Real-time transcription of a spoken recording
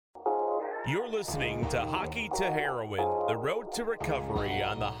You're listening to Hockey to Heroin, the road to recovery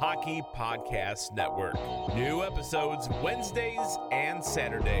on the Hockey Podcast Network. New episodes Wednesdays and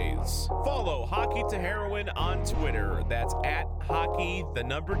Saturdays. Follow Hockey to Heroin on Twitter. That's at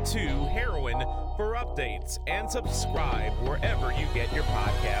hockey2heroin for updates, and subscribe wherever you get your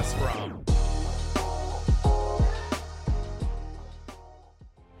podcasts from.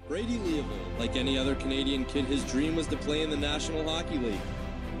 Brady Leavold, like any other Canadian kid, his dream was to play in the National Hockey League.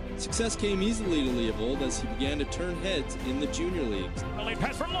 Success came easily to Leavold as he began to turn heads in the junior leagues. A late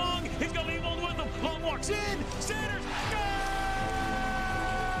pass from Long. He's got Leavold with him. Long walks in. Centers.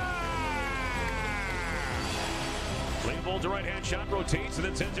 Leavold's a right-hand shot, rotates, and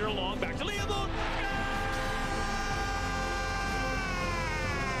then sends it along. Back to Leavold.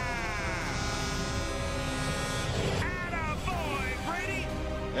 Attaboy, Brady.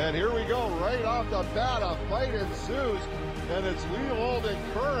 And here we go, right off the bat, a fight ensues. And it's Leavold and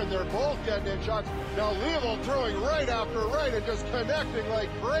Curran, they're both getting in shots. Now Leavold throwing right after right and just connecting like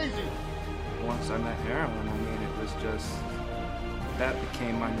crazy. Once I met heroin, I mean, it was just, that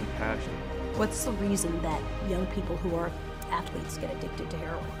became my new passion. What's the reason that young people who are athletes get addicted to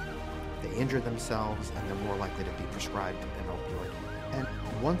heroin? They injure themselves and they're more likely to be prescribed an opioid. And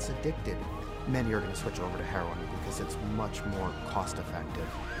once addicted, many are going to switch over to heroin because it's much more cost effective.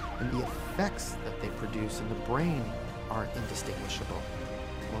 And the effects that they produce in the brain are indistinguishable.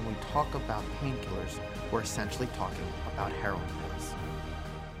 When we talk about painkillers, we're essentially talking about heroin pills.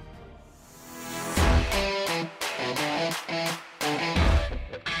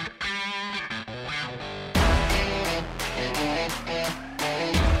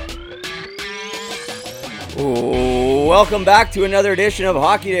 Welcome back to another edition of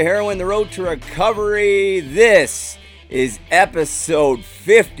Hockey to Heroin, the road to recovery. This is episode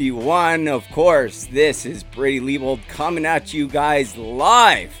 51. Of course, this is Brady Leavold coming at you guys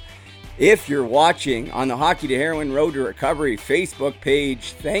live. If you're watching on the Hockey to Heroin Road to Recovery Facebook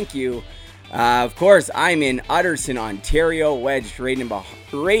page, thank you. Of course, I'm in Utterson, Ontario, wedged right in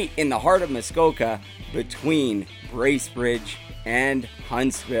the heart of Muskoka between Bracebridge and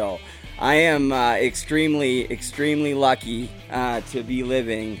Huntsville. I am extremely lucky to be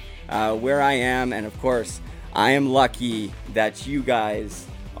living where I am, and of course, I am lucky that you guys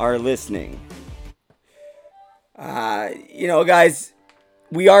are listening. Guys,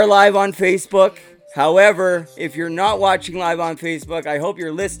 we are live on Facebook. However, if you're not watching live on Facebook, I hope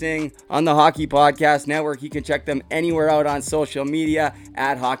you're listening on the Hockey Podcast Network. You can check them anywhere out on social media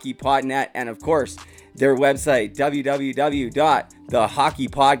at HockeyPodNet, and of course, their website,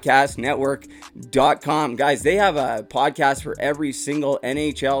 www.thehockeypodcastnetwork.com. Guys, they have a podcast for every single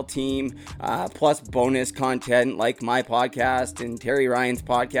NHL team, plus bonus content like my podcast and Terry Ryan's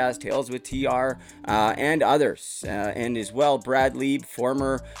podcast, Tales with TR, and others. And as well, Brad Lieb,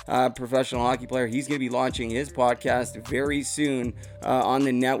 former professional hockey player, he's going to be launching his podcast very soon on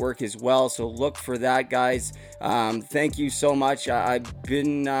the network as well. So look for that, guys. Thank you so much. I've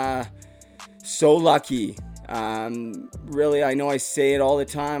been so lucky. Really, I know I say it all the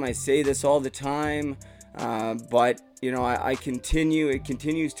time. I say this all the time. But, I continue. It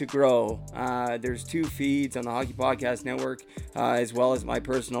continues to grow. There's two feeds on the Hockey Podcast Network, as well as my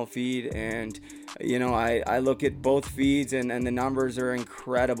personal feed. And, I look at both feeds and the numbers are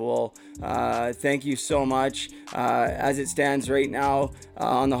incredible. Thank you so much. As it stands right now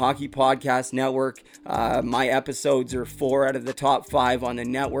on the Hockey Podcast Network, my episodes are 4 out of the top 5 on the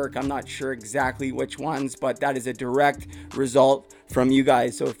network. I'm not sure exactly which ones, but that is a direct result from you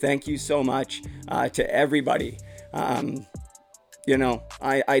guys. So thank you so much to everybody. I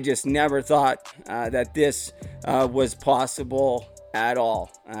just never thought that this was possible at all.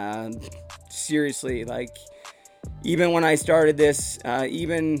 Seriously, even when I started this,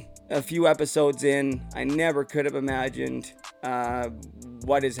 even a few episodes in, I never could have imagined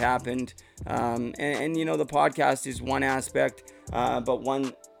what has happened. And the podcast is one aspect, but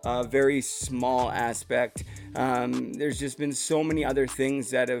one very small aspect. There's just been so many other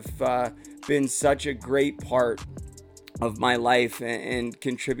things that have been such a great part of my life and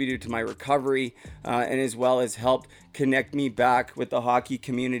contributed to my recovery, and as well as helped connect me back with the hockey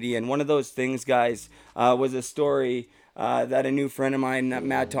community. And one of those things, guys, was a story that a new friend of mine,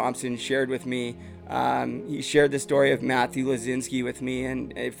 Matt Thompson, shared with me. He shared the story of Matthew Lazinski with me,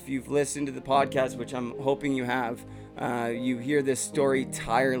 and if you've listened to the podcast, which I'm hoping you have, you hear this story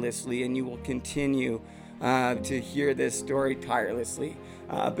tirelessly, and you will continue to hear this story tirelessly.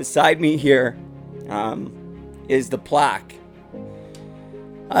 Beside me here is the plaque.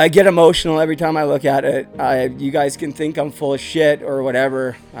 I get emotional every time I look at it. You guys can think I'm full of shit or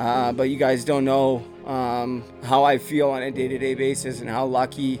whatever, but you guys don't know how I feel on a day-to-day basis and how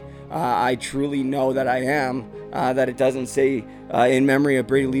lucky I truly know that I am, that it doesn't say in memory of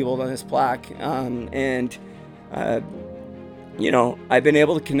Brady Leibold on this plaque. I've been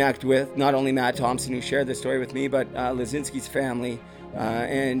able to connect with not only Matt Thompson, who shared this story with me, but Lazinski's family.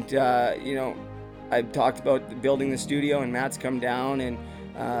 I've talked about building the studio, and Matt's come down, and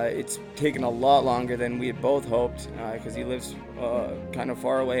it's taken a lot longer than we had both hoped, because he lives kind of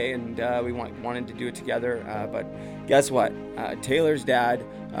far away, and we wanted to do it together. But guess what? Taylor's dad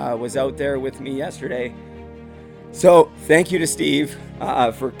was out there with me yesterday. So thank you to Steve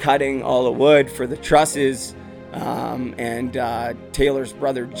for cutting all the wood for the trusses. And Taylor's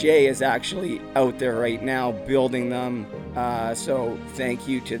brother Jay is actually out there right now building them. So thank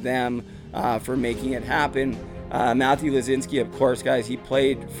you to them for making it happen. Matthew Lazinski, of course, guys, he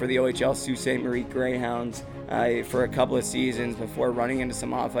played for the OHL Sault Ste. Marie Greyhounds for a couple of seasons before running into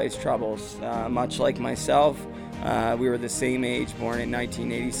some off-ice troubles. Much like myself, we were the same age, born in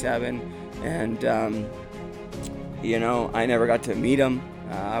 1987, and I never got to meet him.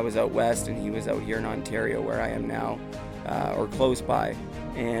 I was out west, and he was out here in Ontario, where I am now, or close by.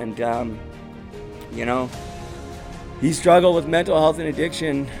 And, he struggled with mental health and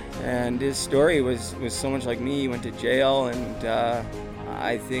addiction, and his story was so much like me. He went to jail, and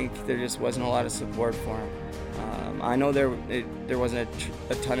I think there just wasn't a lot of support for him. I know there wasn't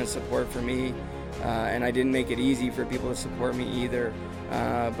a ton of support for me, and I didn't make it easy for people to support me either.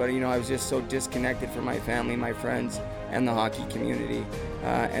 But I was just so disconnected from my family, my friends, and the hockey community.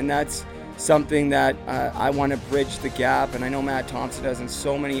 And that's something that I want to bridge the gap. And I know Matt Thompson does, and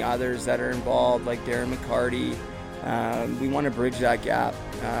so many others that are involved, like Darren McCarty. We want to bridge that gap.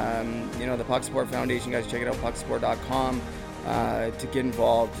 The Puck Support Foundation, guys, check it out, pucksupport.com to get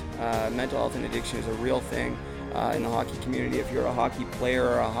involved. Mental health and addiction is a real thing in the hockey community. If you're a hockey player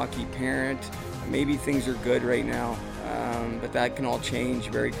or a hockey parent, maybe things are good right now. But that can all change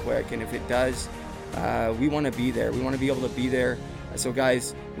very quick, and if it does, we want to be there. We want to be able to be there. So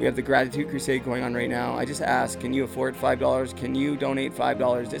guys, we have the Gratitude Crusade going on right now. I just ask, can you afford $5? Can you donate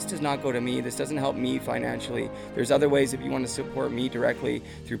 $5? This does not go to me. This doesn't help me financially. There's other ways if you want to support me directly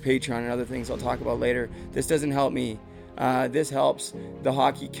through Patreon and other things I'll talk about later. This doesn't help me. This helps the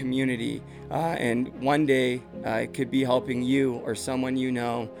hockey community, and one day it could be helping you or someone you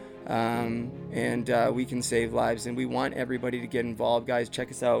know. And we can save lives, and we want everybody to get involved. Guys,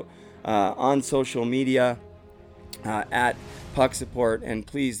 check us out on social media at Puck Support, and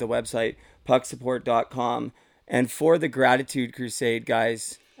please, the website pucksupport.com. And for the Gratitude Crusade,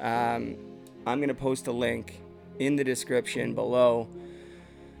 guys, I'm going to post a link in the description below.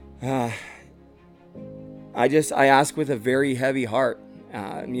 I ask with a very heavy heart.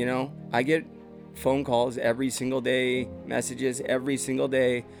 I get phone calls every single day, messages every single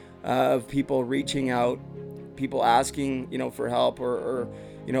day, of people reaching out, people asking, for help, or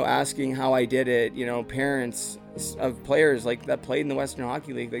asking how I did it, parents of players like that played in the Western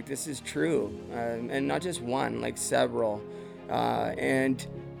Hockey League. Like, this is true. And not just one, like several. And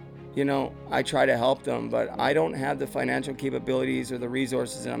I try to help them, but I don't have the financial capabilities or the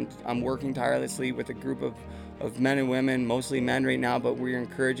resources, and I'm working tirelessly with a group of men and women, mostly men right now, but we're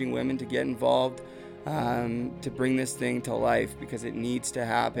encouraging women to get involved, to bring this thing to life, because it needs to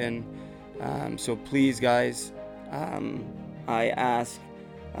happen. So please, guys, I ask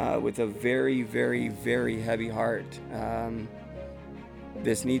with a very, very, very heavy heart,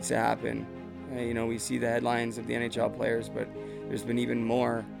 this needs to happen. We see the headlines of the NHL players, but there's been even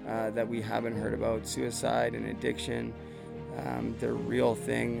more that we haven't heard about. Suicide and addiction, they're real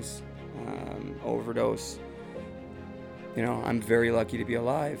things. Overdose. I'm very lucky to be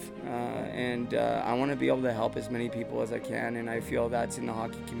alive, and I want to be able to help as many people as I can, and I feel that's in the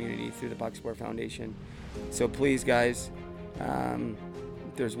hockey community through the Puck Support Foundation. So please, guys,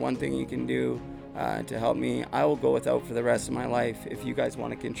 if there's one thing you can do to help me, I will go without for the rest of my life if you guys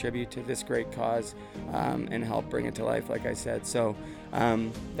want to contribute to this great cause and help bring it to life, like I said. So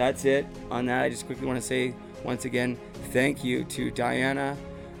that's it on that. I just quickly want to say, once again, thank you to Diana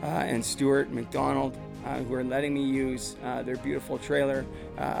and Stuart McDonald, who are letting me use their beautiful trailer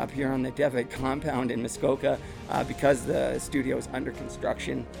up here on the Devitt compound in Muskoka because the studio is under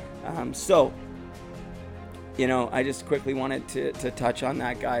construction. I just quickly wanted to touch on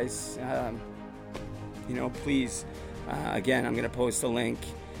that, guys. Please, again, I'm going to post a link.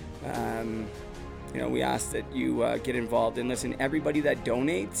 We ask that you get involved. And listen, everybody that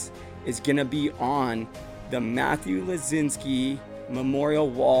donates is going to be on the Matthew Lazinski Memorial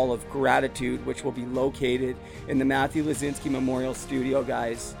Wall of Gratitude, which will be located in the Matthew Lazinski Memorial Studio,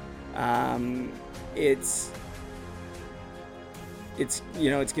 guys. It's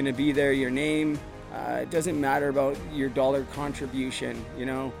going to be there, your name, It doesn't matter about your dollar contribution. You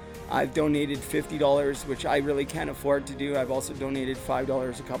know, I've donated $50, which I really can't afford to do. I've also donated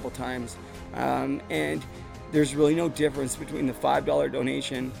 $5 a couple times. And there's really no difference between the $5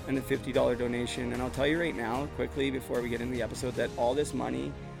 donation and the $50 donation. And I'll tell you right now, quickly, before we get into the episode, that all this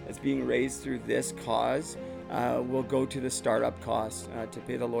money that's being raised through this cause will go to the startup costs, to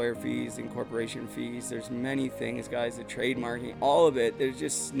pay the lawyer fees, incorporation fees. There's many things, guys, the trademarking, all of it. There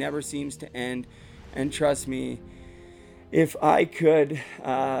just never seems to end. And trust me, if I could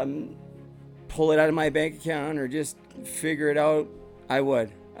pull it out of my bank account or just figure it out, I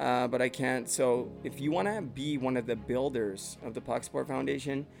would. But I can't. So if you want to be one of the builders of the Puck Sport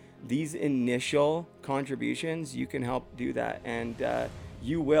Foundation, these initial contributions, you can help do that. And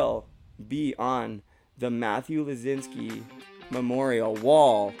you will be on the Matthew Lazinski Memorial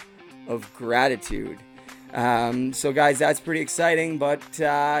Wall of Gratitude. So guys, that's pretty exciting. But,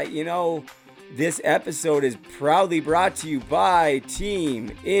 you know, this episode is proudly brought to you by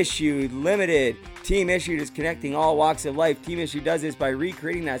Team Issued Limited. Team Issued is connecting all walks of life. Team Issued does this by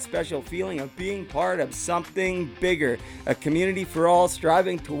recreating that special feeling of being part of something bigger, a community for all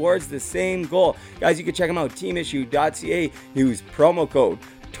striving towards the same goal. Guys, you can check them out, teamissued.ca. Use promo code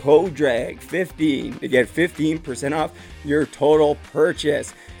TOEDRAG15 to get 15% off your total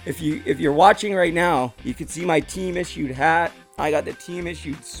purchase. If you're watching right now, you can see my Team Issued hat. I got the Team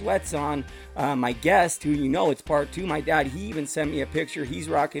Issued sweats on. My guest, who you know, it's part 2, my dad, he even sent me a picture. He's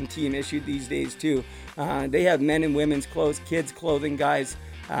rocking Team Issued these days too. They have men and women's clothes, kids clothing, guys.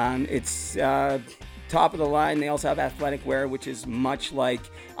 It's top of the line. They also have athletic wear, which is much like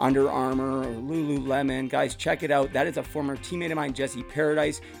Under Armour or Lululemon. Guys, check it out. That is a former teammate of mine, Jesse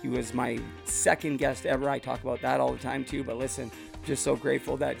Paradise. He was my second guest ever. I talk about that all the time too. But listen, just so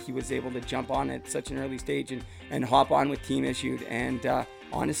grateful that he was able to jump on at such an early stage and hop on with Team Issued. And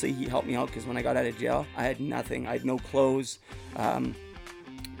honestly, he helped me out because when I got out of jail, I had nothing. I had no clothes.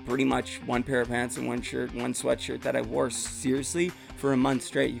 Pretty much one pair of pants and one shirt, one sweatshirt that I wore seriously for a month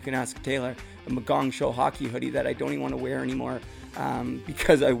straight. You can ask Taylor. A Magong Show hockey hoodie that I don't even want to wear anymore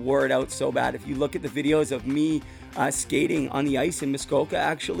because I wore it out so bad. If you look at the videos of me skating on the ice in Muskoka,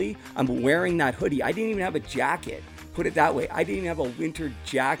 actually, I'm wearing that hoodie. I didn't even have a jacket. Put it that way. I didn't even have a winter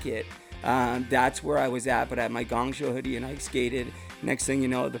jacket. That's where I was at, but I had my Gong Show hoodie and I skated. Next thing you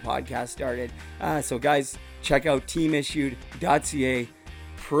know, the podcast started. So guys, check out teamissued.ca.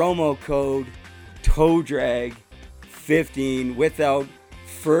 Promo code TOEDRAG15. Without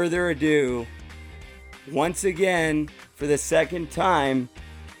further ado, once again, for the second time,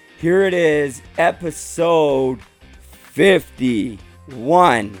 here it is, episode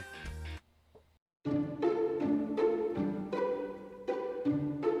 51.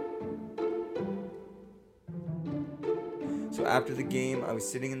 So after the game, I was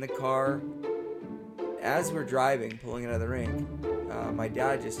sitting in the car. As we're driving, pulling out of the rink, my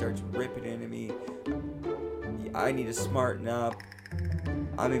dad just starts ripping into me. I need to smarten up.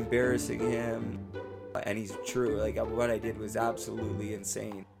 I'm embarrassing him. And he's true. Like, what I did was absolutely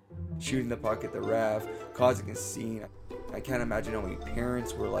insane. Shooting the puck at the ref, causing a scene. I can't imagine how many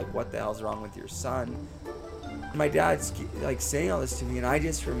parents were like, what the hell's wrong with your son? My dad's like saying all this to me, and I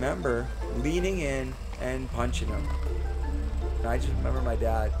just remember leaning in and punching him. And I just remember my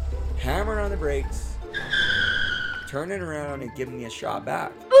dad hammering on the brakes, turning around and giving me a shot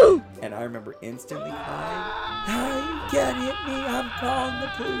back. And I remember instantly crying, "You can't hit me, I'm calling the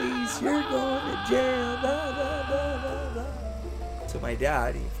police, you're going to jail, blah, blah, blah, blah, blah." So my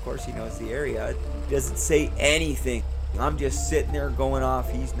dad, of course he knows the area, doesn't say anything. I'm just sitting there going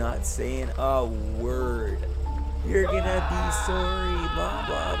off, he's not saying a word. "You're gonna be sorry, blah,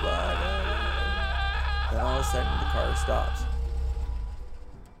 blah, blah, blah, blah." Then all of a sudden the car stops.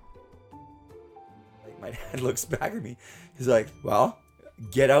 My dad looks back at me. He's like, "Well,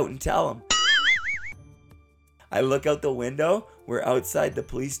 get out and tell him." I look out the window. We're outside the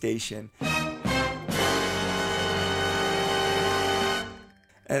police station.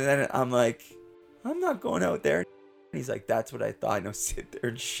 And then I'm like, "I'm not going out there." And he's like, "That's what I thought." No, sit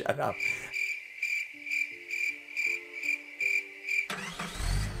there and shut up.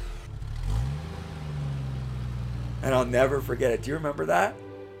 And I'll never forget it. Do you remember that?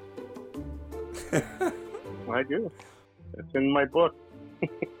 I do. It's in my book.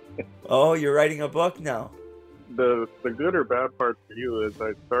 Oh, you're writing a book now. The good or bad part for you is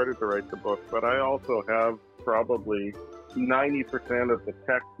I started to write the book, but I also have probably 90% of the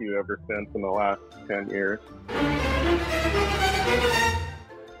text you ever sent in the last 10 years.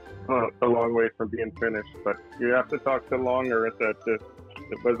 A long way from being finished, but you have to talk to Long Earth at this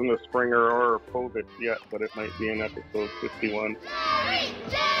It wasn't a Springer or a Povich yet, but it might be in episode 51.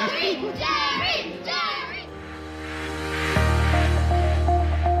 Jerry!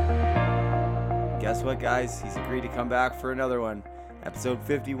 Guess what, guys? He's agreed to come back for another one. Episode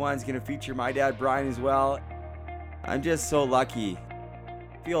 51 is going to feature my dad, Brian, as well. I'm just so lucky.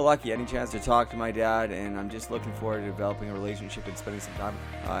 I feel lucky any chance to talk to my dad, and I'm just looking forward to developing a relationship and spending some time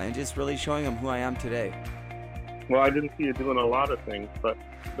and just really showing him who I am today. Well, I didn't see you doing a lot of things, but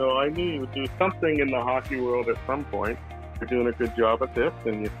so I knew you would do something in the hockey world at some point. You're doing a good job at this,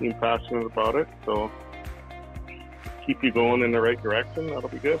 and you seem passionate about it, so keep you going in the right direction. That'll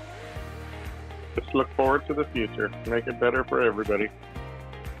be good. Just look forward to the future. Make it better for everybody.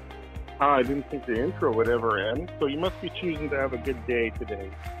 I didn't think the intro would ever end, so you must be choosing to have a good day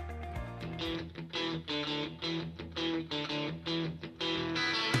today.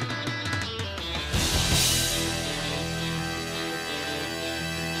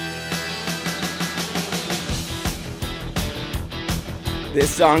 This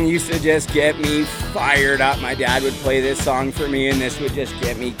song used to just get me fired up. My dad would play this song for me, and this would just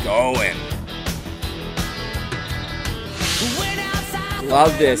get me going.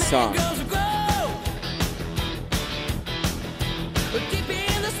 Love this song.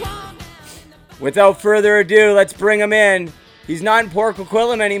 Without further ado, let's bring him in. He's not in Port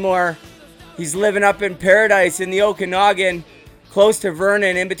Coquitlam anymore. He's living up in paradise in the Okanagan, close to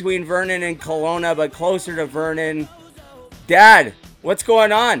Vernon, in between Vernon and Kelowna, but closer to Vernon. Dad, what's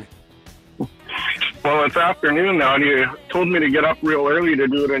going on? Well, it's afternoon now, and you told me to get up real early to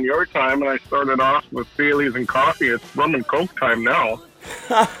do it in your time, and I started off with Bailey's and coffee. It's rum and coke time now.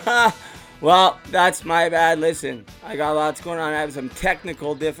 Well, that's my bad. Listen, I got lots going on. I have some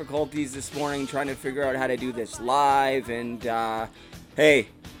technical difficulties this morning trying to figure out how to do this live, and hey,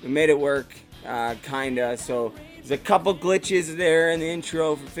 we made it work, kinda. So there's a couple glitches there in the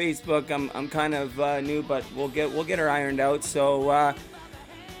intro for Facebook. I'm kind of new, but we'll get her ironed out. So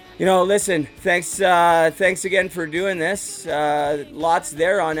listen, thanks again for doing this. Lots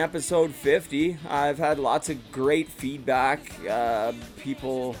there on episode 50. I've had lots of great feedback.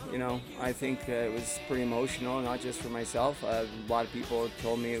 People, I think it was pretty emotional, not just for myself. A lot of people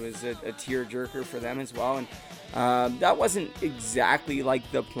told me it was a tearjerker for them as well. And that wasn't exactly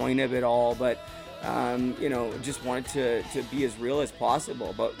like the point of it all, but just wanted to be as real as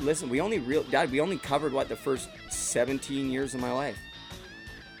possible. But listen, we only covered the first 17 years of my life.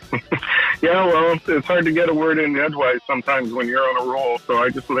 Yeah, well, it's hard to get a word in edgewise sometimes when you're on a roll, so I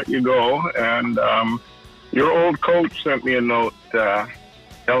just let you go. And your old coach sent me a note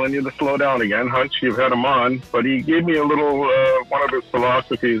telling you to slow down again. Hunch, you've had him on, but he gave me a little one of his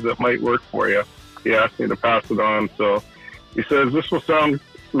philosophies that might work for you. He asked me to pass it on. So he says, this will sound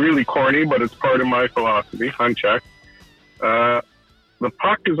really corny, but it's part of my philosophy. Uncheck. The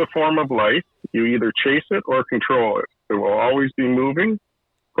puck is a form of life. You either chase it or control it. It will always be moving.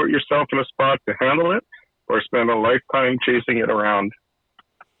 Put yourself in a spot to handle it, or spend a lifetime chasing it around.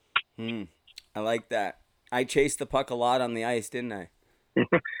 I like that. I chased the puck a lot on the ice, didn't I?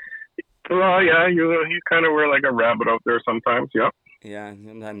 Well, yeah, you kind of were like a rabbit out there sometimes, yeah. Yeah,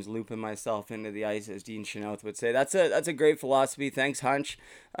 sometimes looping myself into the ice, as Dean Chenoweth would say. That's a great philosophy. Thanks, Hunch.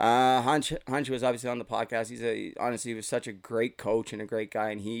 Hunch was obviously on the podcast. He was such a great coach and a great guy,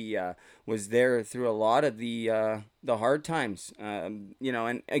 and he was there through a lot of the hard times. And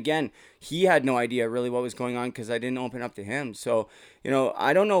again, he had no idea really what was going on because I didn't open up to him. So,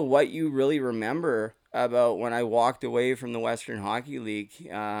 I don't know what you really remember about when I walked away from the Western Hockey League,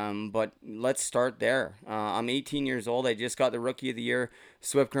 but let's start there. I'm 18 years old. I just got the Rookie of the Year,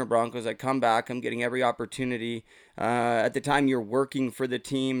 Swift Current Broncos. I come back. I'm getting every opportunity. At the time, you're working for the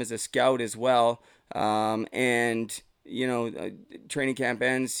team as a scout as well, and training camp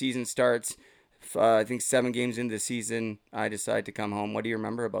ends, season starts. I think 7 games into the season, I decide to come home. What do you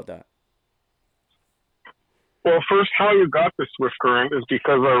remember about that? Well, first, how you got to Swift Current is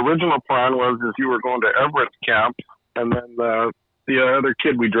because our original plan was you were going to Everett's camp, and then the other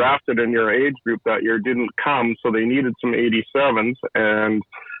kid we drafted in your age group that year didn't come, so they needed some 87s, and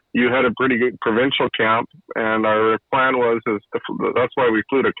you had a pretty good provincial camp, and our plan that's why we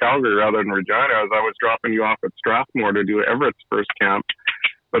flew to Calgary rather than Regina, as I was dropping you off at Strathmore to do Everett's first camp.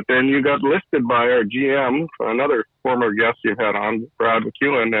 But then you got listed by our GM, another former guest you've had on, Brad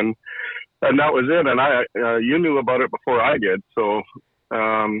McEwen, and that was it. And you knew about it before I did. So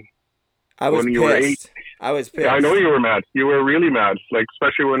I was pissed. You were 8, I was pissed. Yeah, I know you were mad. You were really mad,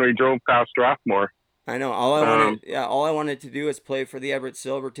 especially when we drove past Strathmore. I know. All I wanted to do was play for the Everett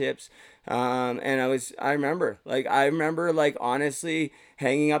Silvertips. And I remember honestly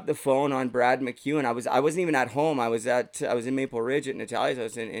hanging up the phone on Brad McEwen. I wasn't even at home. I was in Maple Ridge at Natalia's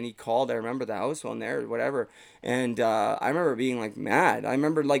house, and he called. I remember the house phone there or whatever. And I remember being like mad. I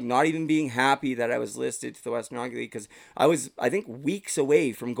remember like not even being happy that I was listed to the Western Hockey League, because I was, I think, weeks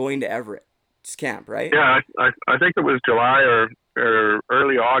away from going to Everett's camp, right? Yeah, I think it was July or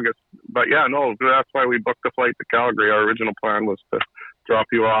early August. But yeah, no, that's why we booked the flight to Calgary. Our original plan was to drop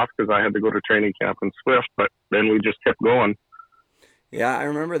you off because I had to go to training camp in Swift, but then we just kept going. Yeah, I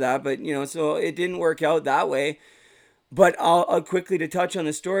remember that, but so it didn't work out that way. But I'll quickly to touch on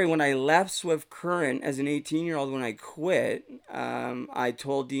the story. When I left Swift Current as an 18-year-old, when I quit, I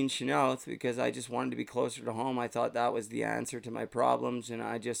told Dean Chenoweth, because I just wanted to be closer to home. I thought that was the answer to my problems, and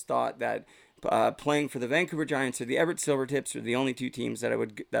I just thought that playing for the Vancouver Giants or the Everett Silvertips are the only two teams that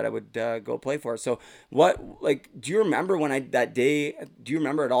I would go play for. So do you remember do you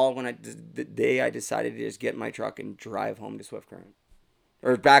remember at all the day I decided to just get in my truck and drive home to Swift Current?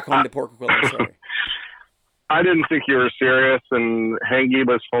 Or back home to Port Coquitlam, sorry. I didn't think you were serious, and Hengy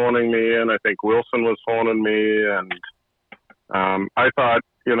was phoning me, and I think Wilson was phoning me, and I thought,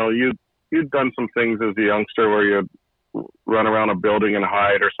 you'd done some things as a youngster where you'd run around a building and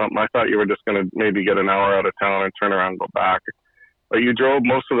hide or something. I thought you were just going to maybe get an hour out of town and turn around and go back. But you drove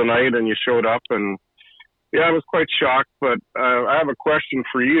most of the night, and you showed up, and yeah, I was quite shocked. But I have a question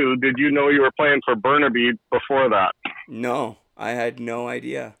for you. Did you know you were playing for Burnaby before that? No, I had no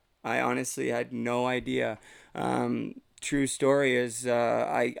idea. I honestly had no idea. True story is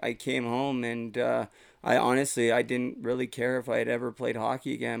I came home, and I didn't really care if I had ever played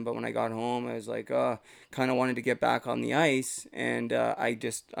hockey again. But when I got home, I was like, kind of wanted to get back on the ice. And I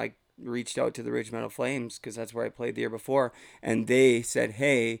reached out to the Ridge Meadow Flames, because that's where I played the year before. And they said,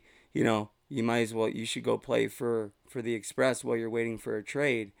 hey, you should go play for the Express while you're waiting for a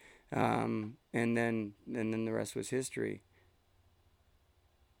trade. And then the rest was history.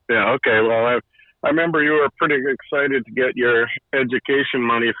 Yeah, okay. Well, I remember you were pretty excited to get your education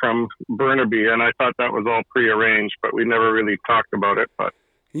money from Burnaby, and I thought that was all prearranged, but we never really talked about it. But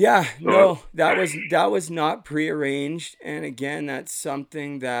yeah, no, that was not prearranged, and again, that's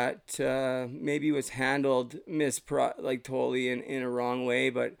something that maybe was handled totally in a wrong way,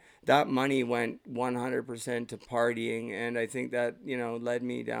 but that money went 100% to partying, and I think that led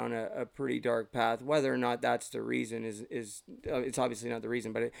me down a pretty dark path. Whether or not that's the reason is it's obviously not the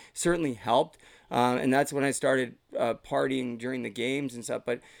reason, but it certainly helped, and that's when I started partying during the games and stuff.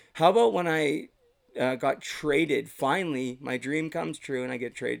 But how about when I got traded? Finally, my dream comes true, and I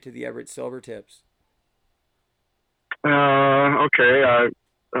get traded to the Everett Silvertips. Okay.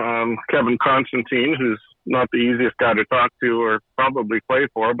 Kevin Constantine, who's not the easiest guy to talk to or probably play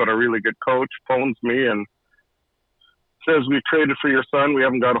for, but a really good coach, phones me and says, we traded for your son. We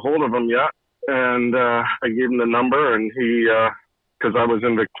haven't got a hold of him yet. And I gave him the number, and he, because I was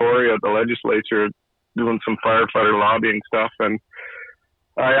in Victoria at the legislature doing some firefighter lobbying stuff, and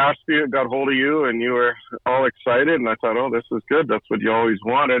I asked you, got hold of you, and you were all excited, and I thought, oh, this is good. That's what you always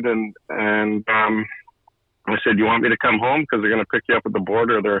wanted. And I said, you want me to come home because they're going to pick you up at the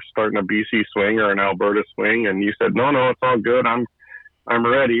border? They're starting a BC swing or an Alberta swing. And you said, no, it's all good. I'm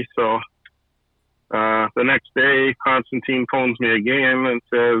ready. So the next day, Constantine phones me again and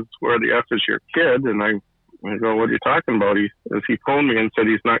says, where the F is your kid? And I go, what are you talking about? He phoned me and said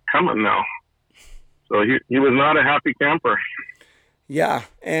he's not coming now. So he was not a happy camper. Yeah,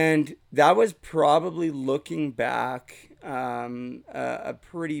 and that was probably, looking back, a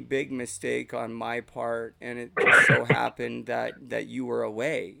pretty big mistake on my part, and it just so happened that you were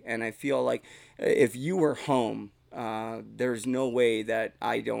away. And I feel like if you were home, there's no way that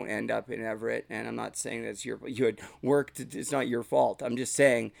I don't end up in Everett. And I'm not saying that you had worked, it's not your fault. I'm just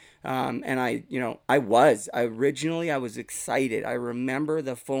saying, and I was excited. I remember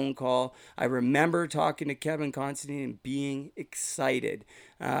the phone call. I remember talking to Kevin Constantine and being excited.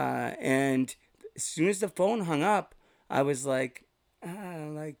 And as soon as the phone hung up, I was like,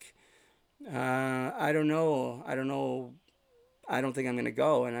 I don't know. I don't think I'm going to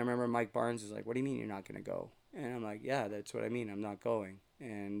go. And I remember Mike Barnes was like, what do you mean you're not going to go? And I'm like, yeah, that's what I mean. I'm not going.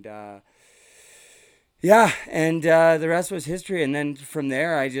 And, the rest was history. And then from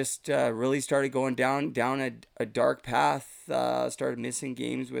there, I just really started going down a dark path, started missing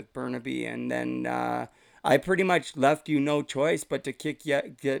games with Burnaby. And then I pretty much left you no choice but to kick me out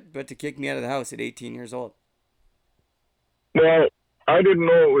of the house at 18 years old. Well, I didn't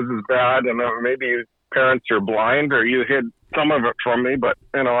know it was as bad, and maybe parents are blind or you hid some of it from me, but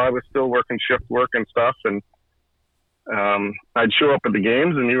I was still working shift work and stuff, and I'd show up at the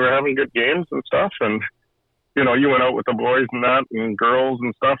games and you were having good games and stuff. And, you know, you went out with the boys and that and girls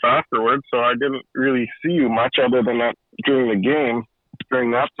and stuff afterwards. So I didn't really see you much other than that during the game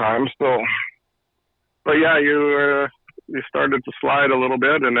during that time. So, but yeah, you started to slide a little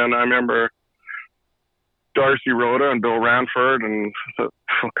bit. And then I remember Darcy Rhoda and Bill Ranford and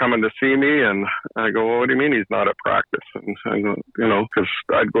coming to see me, and I go, well, what do you mean he's not at practice? And I go, you know, because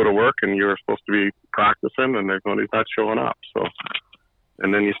I'd go to work and you were supposed to be practicing, and they're going, he's not showing up. So,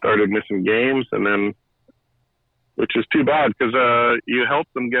 and then you started missing games, and then, which is too bad because you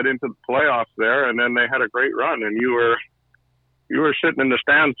helped them get into the playoffs there, and then they had a great run, and you were sitting in the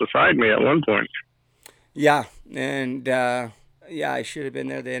stands beside me at one point. Yeah, and yeah, I should have been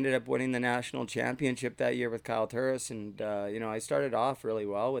there. They ended up winning the national championship that year with Kyle Turris, and you know, I started off really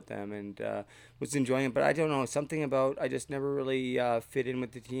well with them and was enjoying it. But I don't know, something about I just never really fit in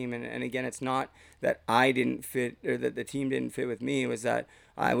with the team. And again, it's not that I didn't fit or that the team didn't fit with me. It was that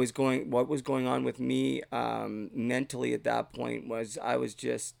what was going on with me mentally at that point was I was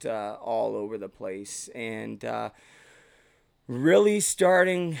just all over the place and really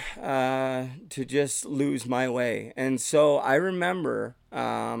starting to just lose my way. And so I remember,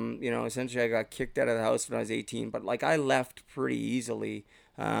 you know, essentially I got kicked out of the house when I was 18, but like I left pretty easily.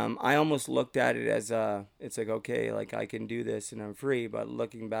 I almost looked at it as it's like, okay, like I can do this and I'm free. But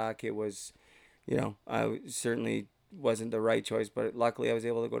looking back, it was, you know, I certainly wasn't the right choice, but luckily I was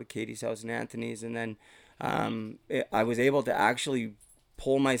able to go to Katie's house in Anthony's. And then I was able to actually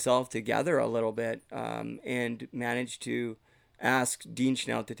pull myself together a little bit and manage to ask Dean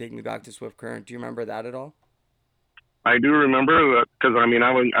Schnell to take me back to Swift Current. Do you remember that at all? I do remember that because, I mean,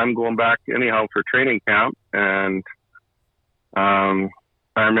 I'm going back anyhow for training camp. And I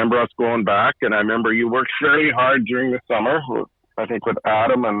remember us going back. And I remember you worked very hard during the summer, I think with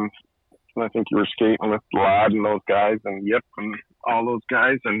Adam. And I think you were skating with Ladd and those guys and Yip and all those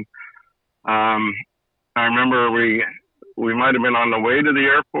guys. And I remember we might have been on the way to the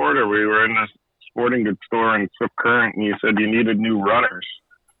airport or we were in this sporting goods store in Swift Current, and you said you needed new runners.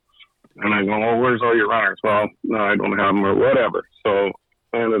 And I go, well, where's all your runners? Well, no, I don't have them or whatever. So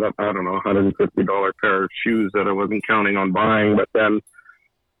I ended up, I don't know, $150 pair of shoes that I wasn't counting on buying. But then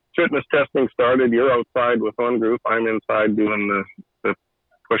fitness testing started. You're outside with one group. I'm inside doing the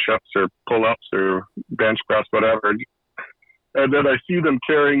push-ups or pull-ups or bench press, whatever. And then I see them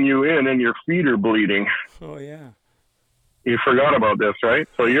carrying you in and your feet are bleeding. Oh, yeah. You forgot about this, right?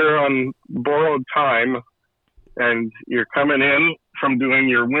 So you're on borrowed time and you're coming in from doing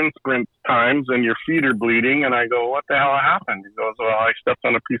your wind sprint times and your feet are bleeding. And I go, what the hell happened? He goes, well, I stepped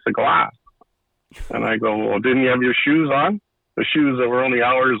on a piece of glass. And I go, well, didn't you have your shoes on? The shoes that were only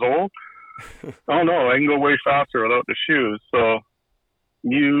hours old? Oh, no, I can go way faster without the shoes. So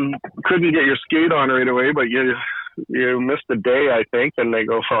you couldn't get your skate on right away, but you missed a day, I think. And they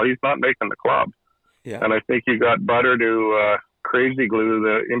go, well, he's not making the club. Yeah. And I think you got butter to crazy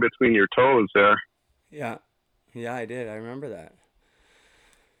glue in between your toes there. Yeah. Yeah, I did. I remember that.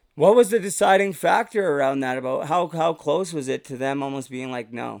 What was the deciding factor around that? About how close was it to them almost being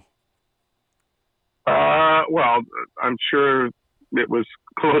like, no? Well, I'm sure it was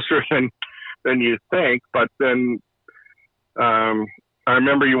closer than you think. But then I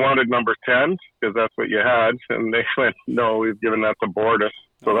remember you wanted number 10 because that's what you had. And they went, no, we've given that to Bordas.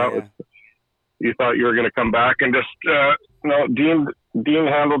 So was... You thought you were going to come back and just no. Dean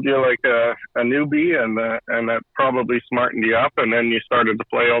handled you like a newbie, and that probably smartened you up, and then you started to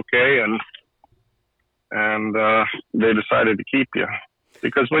play okay, and they decided to keep you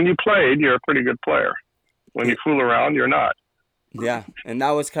because when you played, you're a pretty good player. When you fool around, you're not. Yeah, and that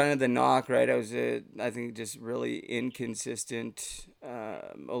was kind of the knock, right? I was, I think, just really inconsistent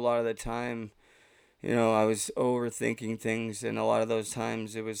a lot of the time. You know, I was overthinking things, and a lot of those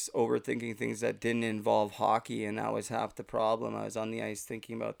times it was overthinking things that didn't involve hockey, and that was half the problem. I was on the ice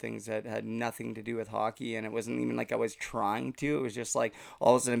thinking about things that had nothing to do with hockey, and it wasn't even like I was trying to. It was just like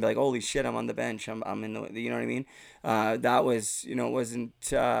all of a sudden I'd be like, holy shit, I'm on the bench. I'm in the, you know what I mean? That was, you know, it wasn't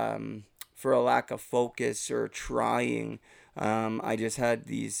for a lack of focus or trying. I just had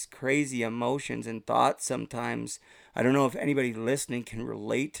these crazy emotions and thoughts sometimes. I don't know if anybody listening can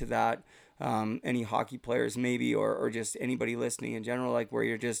relate to that. Any hockey players maybe, or just anybody listening in general, like where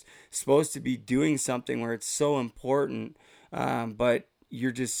you're just supposed to be doing something where it's so important, but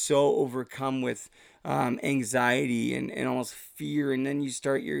you're just so overcome with anxiety and almost fear, and then you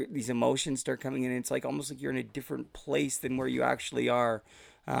start these emotions start coming in, and it's like almost like you're in a different place than where you actually are,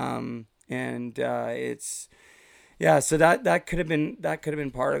 it's yeah, so that could have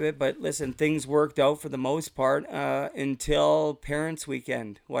been part of it. But listen, things worked out for the most part until Parents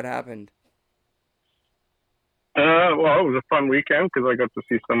Weekend. What happened? Well, it was a fun weekend because I got to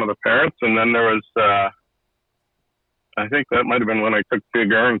see some of the parents, and then there was, I think that might have been when I took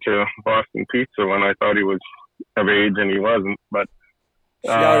Big Earn to Boston Pizza when I thought he was of age and he wasn't. But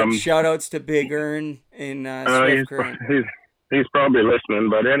shout outs to Big Earn in Swift Current. He's probably listening,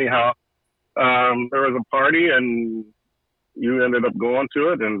 but anyhow, there was a party and you ended up going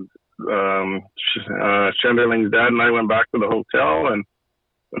to it, and Schenderling's dad and I went back to the hotel, and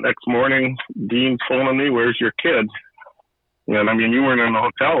the next morning, Dean's phoning me, "Where's your kids?" And I mean, you weren't in the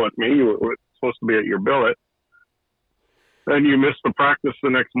hotel with me. You were supposed to be at your billet. And you missed the practice the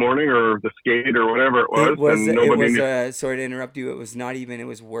next morning, or the skate, or whatever it was. And nobody knew. Sorry to interrupt you. It was not even, it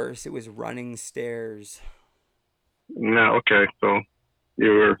was worse. It was running stairs. No, okay. So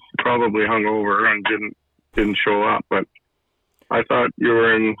you were probably hungover and didn't show up. But I thought you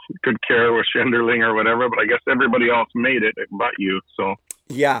were in good care with Schenderling or whatever. But I guess everybody else made it but you. So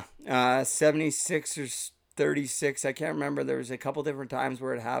yeah, 76 or 36. I can't remember. There was a couple different times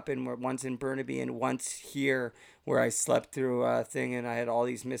where it happened. Where once in Burnaby and once here, where I slept through a thing and I had all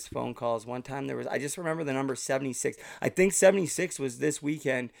these missed phone calls. One time I just remember the number 76. I think 76 was this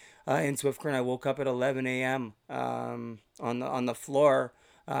weekend in Swift Current. I woke up at 11 a.m. On the floor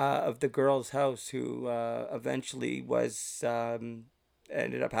of the girl's house who eventually was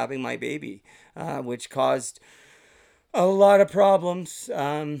ended up having my baby, which caused a lot of problems.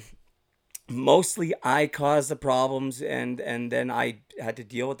 Mostly I caused the problems, and then I had to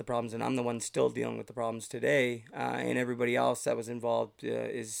deal with the problems, and I'm the one still dealing with the problems today. And everybody else that was involved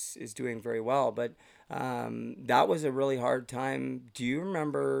is doing very well. But that was a really hard time. Do you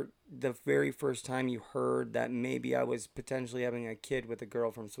remember the very first time you heard that maybe I was potentially having a kid with a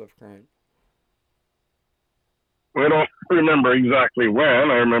girl from Swift Current? I don't remember exactly when.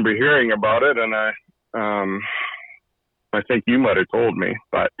 I remember hearing about it, and I think you might have told me,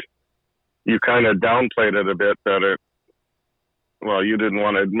 but you kind of downplayed it a bit you didn't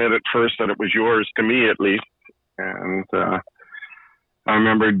want to admit at first that it was yours, to me at least. And I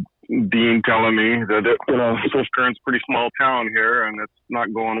remember Dean telling me that, Swift Current's a pretty small town here and it's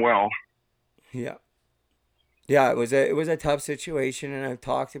not going well. Yeah. Yeah, it was a tough situation, and I've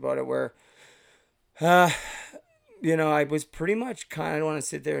talked about it where, I was pretty much I don't want to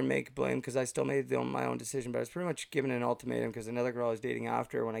sit there and make blame because I still made my own decision, but I was pretty much given an ultimatum because another girl I was dating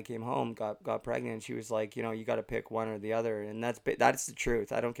after, when I came home, got pregnant, and she was like, you got to pick one or the other, and that's the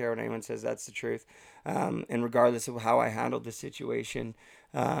truth. I don't care what anyone says, that's the truth. And regardless of how I handled the situation,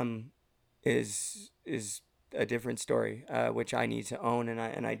 is a different story, which I need to own,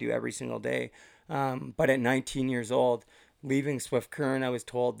 and I do every single day. But at 19 years old, leaving Swift Current, I was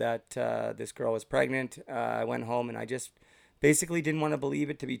told that this girl was pregnant. I went home and I just basically didn't want to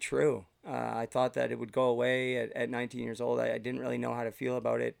believe it to be true. I thought that it would go away at 19 years old. I didn't really know how to feel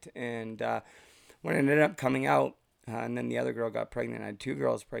about it. And when it ended up coming out, and then the other girl got pregnant, I had two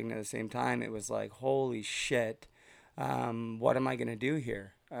girls pregnant at the same time, it was like, holy shit, what am I going to do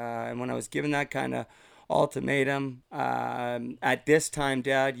here? And when I was given that kind of ultimatum, at this time,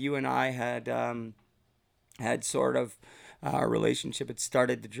 Dad, you and I had sort of, our relationship had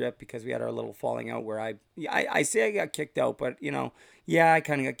started to drip because we had our little falling out where I say I got kicked out, but I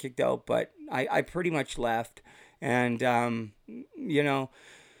kind of got kicked out, but I pretty much left, and our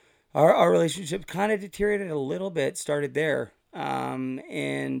relationship kind of deteriorated a little bit, started there,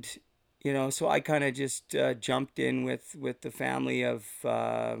 and so I kind of just jumped in with the family of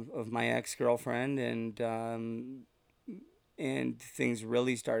my ex-girlfriend, and things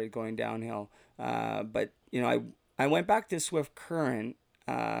really started going downhill, but I went back to Swift Current,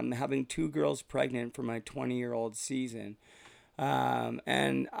 having two girls pregnant for my 20-year-old season.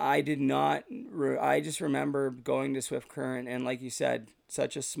 And I did not, I just remember going to Swift Current, and like you said,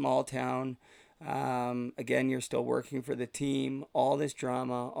 such a small town. Again, you're still working for the team, all this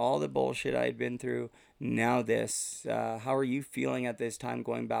drama, all the bullshit I had been through. Now this, how are you feeling at this time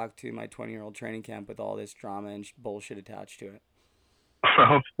going back to my 20-year-old training camp with all this drama and bullshit attached to it?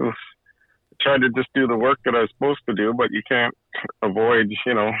 Well, tried to just do the work that I was supposed to do, but you can't avoid,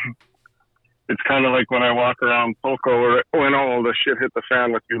 it's kind of like when I walk around Poco, or when all the shit hit the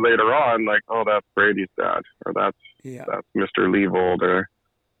fan with you later on, like, oh, that's Brady's dad, or that's Mr. Leibold, or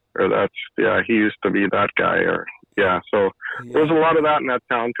that's, he used to be that guy, so there was a lot of that in that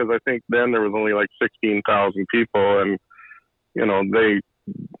town, because I think then there was only like 16,000 people, and, the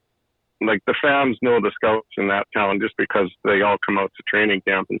fans know the scouts in that town just because they all come out to training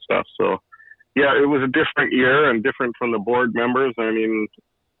camp and stuff, so yeah, it was a different year and different from the board members. I mean,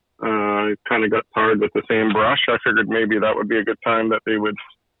 I kind of got tarred with the same brush. I figured maybe that would be a good time that they would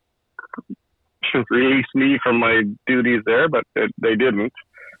release me from my duties there, but they didn't.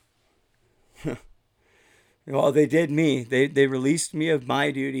 Well, they did me. They released me of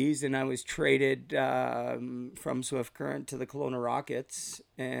my duties, and I was traded from Swift Current to the Kelowna Rockets,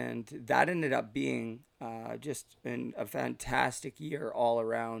 and that ended up being just a fantastic year all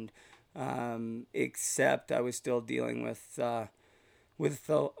around. Except I was still dealing with a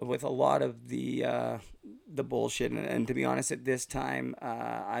lot of the bullshit, and to be honest, at this time,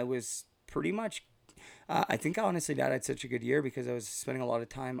 I was pretty much. I think honestly, Dad, I had such a good year because I was spending a lot of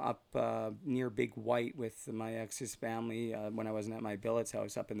time up near Big White with my ex's family when I wasn't at my billet's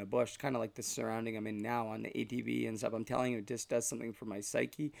house up in the bush, kind of like the surrounding I'm in now on the ATV and stuff. I'm telling you, it just does something for my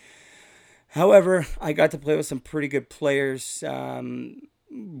psyche. However, I got to play with some pretty good players.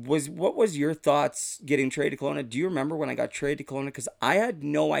 What was your thoughts getting traded to Kelowna? Do you remember when I got traded to Kelowna? Because I had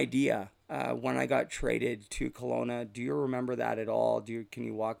no idea when I got traded to Kelowna. Do you remember that at all? Can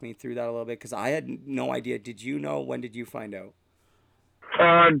you walk me through that a little bit? Because I had no idea. Did you know? When did you find out?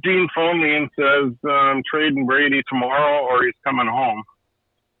 Dean phoned me and says, I'm trading Brady tomorrow or he's coming home.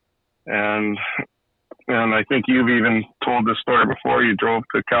 And I think you've even told this story before. You drove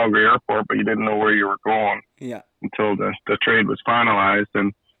to Calgary Airport, but you didn't know where you were going until the trade was finalized.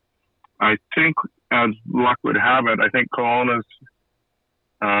 And I think, as luck would have it, I think Kelowna's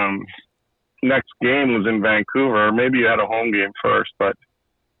next game was in Vancouver. Maybe you had a home game first, but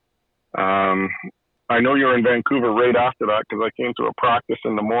I know you were in Vancouver right after that because I came to a practice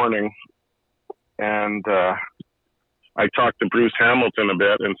in the morning, and I talked to Bruce Hamilton a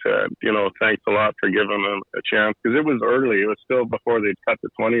bit and said, thanks a lot for giving him a chance, because it was early. It was still before they'd cut the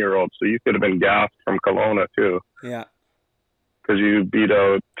 20-year-old, so you could have been gassed from Kelowna too. Yeah. Because you beat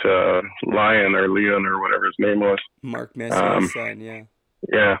out Leon or whatever his name was. Mark Messier's son, yeah.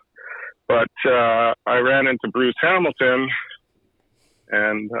 Yeah. But I ran into Bruce Hamilton,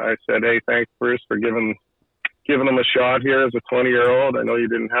 and I said, hey, thanks, Bruce, for giving him a shot here as a 20-year-old. I know you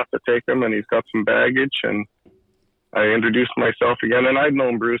didn't have to take him, and he's got some baggage. And I introduced myself again, and I'd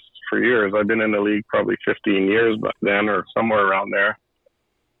known Bruce for years. I've been in the league probably 15 years back then or somewhere around there.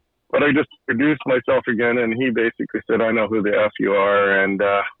 But I just introduced myself again, and he basically said, I know who the F you are. And,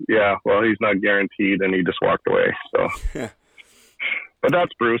 he's not guaranteed, and he just walked away. So, but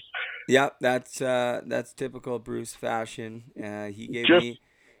that's Bruce. Yeah, that's typical Bruce fashion.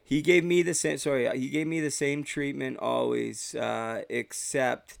 He gave me the same treatment always,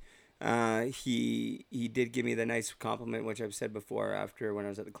 except he did give me the nice compliment, which I've said before. After when I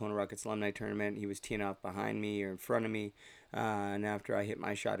was at the Kelowna Rockets alumni tournament, he was teeing off behind me or in front of me, and after I hit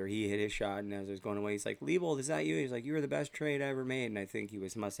my shot or he hit his shot, and as I was going away, he's like, "Leibold, is that you?" He's like, "You were the best trade I ever made," and I think he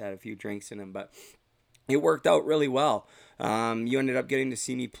must have had a few drinks in him, but it worked out really well. You ended up getting to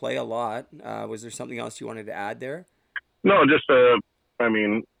see me play a lot. Was there something else you wanted to add there? No, just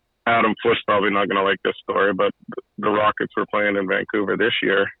Adam Foote's probably not going to like this story, but the Rockets were playing in Vancouver this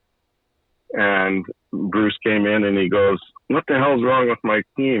year, and Bruce came in and he goes, "What the hell's wrong with my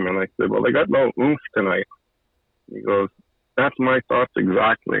team?" And I said, "Well, they got no oomph tonight." He goes, "That's my thoughts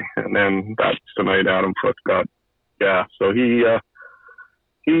exactly." And then that's the night Adam Foote got gas. So he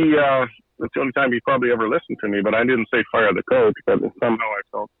it's the only time he probably ever listened to me, but I didn't say fire the coach, because somehow I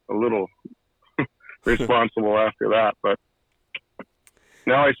felt a little responsible after that. But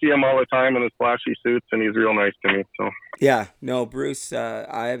now I see him all the time in his flashy suits, and he's real nice to me. So yeah, no, Bruce,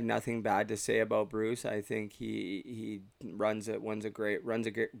 I have nothing bad to say about Bruce. I think he runs a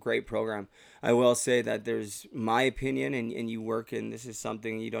great program. I will say that there's my opinion, and you work in, this is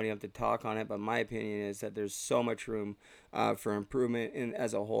something you don't even have to talk on it, but my opinion is that there's so much room for improvement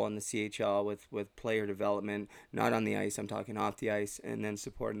as a whole in the CHL with player development, not on the ice, I'm talking off the ice, and then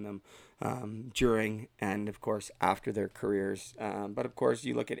supporting them during and of course after their careers. But of course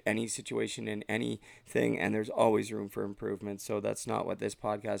you look at any situation in anything and there's always room for improvement. So that's not what this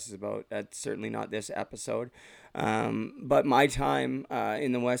podcast is about. That's certainly not this episode. But my time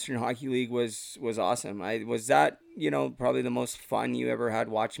in the Western Hockey League was awesome. Was that, probably the most fun you ever had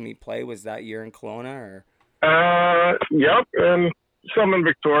watching me play was that year in Kelowna, or? Yep, and some in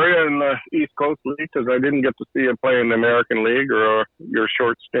Victoria in the East Coast League, because I didn't get to see you play in the American League or your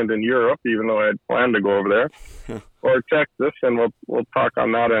short stint in Europe, even though I had planned to go over there, or Texas, and we'll talk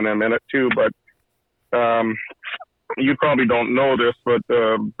on that in a minute too. But you probably don't know this, but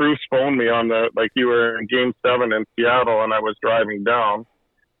Bruce phoned me you were in Game 7 in Seattle, and I was driving down,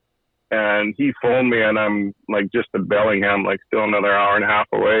 and he phoned me, and I'm just at Bellingham, still another hour and a half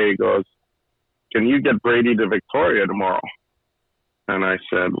away. He goes, "Can you get Brady to Victoria tomorrow?" And I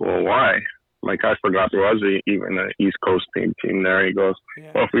said, "Well, why?" I forgot there was even an East Coast team there. He goes,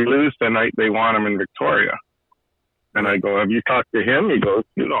 "Yeah. Well, if we lose tonight, they want him in Victoria." And I go, "Have you talked to him?" He goes,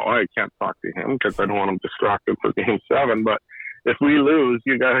 "I can't talk to him because I don't want him distracted for Game 7. But if we lose,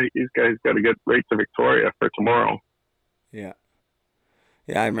 these guys got to get right to Victoria for tomorrow. Yeah.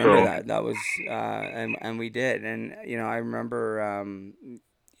 Yeah, I remember that. That was, and we did. And, I remember,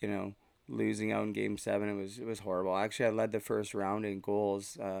 losing out in Game 7. It was horrible. Actually, I led the first round in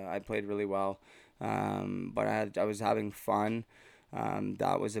goals. I played really well. But I was having fun.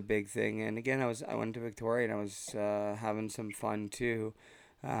 That was a big thing. And again, I went to Victoria and I was having some fun too.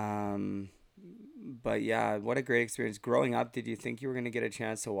 But yeah, what a great experience. Growing up, did you think you were going to get a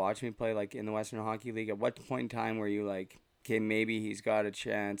chance to watch me play like in the Western Hockey League? At what point in time were you like, okay, maybe he's got a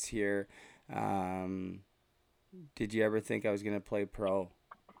chance here? Did you ever think I was going to play pro?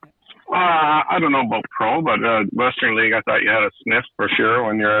 I don't know about pro, but Western League, I thought you had a sniff for sure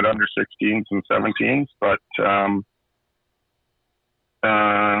when you're at under 16s and 17s. But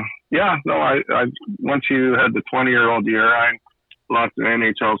I once you had the 20-year-old year, lots of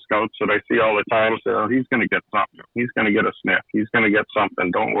NHL scouts that I see all the time say, "Oh, he's going to get something. He's going to get a sniff. He's going to get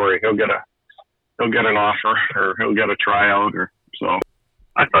something. Don't worry, he'll get an offer or he'll get a tryout." Or so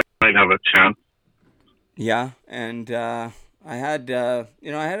I thought he might have a chance. Yeah, and I had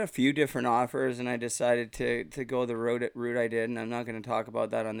a few different offers, and I decided to go the route I did, and I'm not going to talk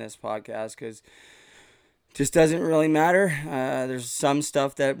about that on this podcast because it just doesn't really matter. There's some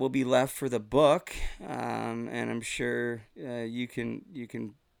stuff that will be left for the book, and I'm sure you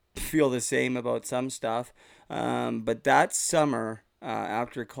can feel the same about some stuff. But that summer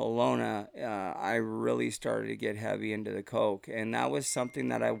after Kelowna, I really started to get heavy into the coke, and that was something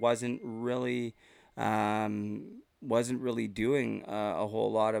that I wasn't really doing a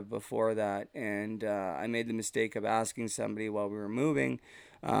whole lot of before that. And I made the mistake of asking somebody while we were moving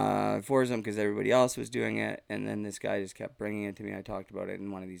for some because everybody else was doing it, and then this guy just kept bringing it to me. I talked about it in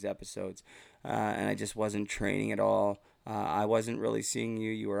one of these episodes, and I just wasn't training at all. I wasn't really seeing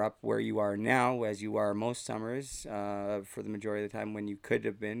you. You were up where you are now, as you are most summers for the majority of the time when you could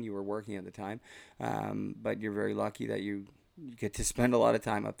have been. You were working at the time, but you're very lucky that you get to spend a lot of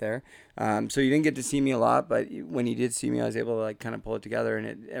time up there. So you didn't get to see me a lot, but when you did see me, I was able to like kind of pull it together,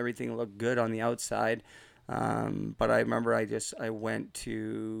 and everything looked good on the outside. But I remember I went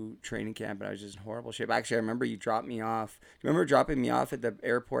to training camp and I was just in horrible shape. Actually, I remember you dropped me off. Do you remember dropping me off at the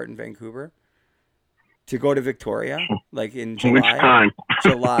airport in Vancouver to go to Victoria, like in July? Which time?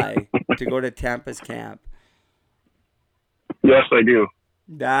 July, to go to Tampa's camp. Yes, I do.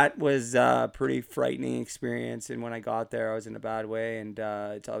 That was a pretty frightening experience, and when I got there, I was in a bad way, and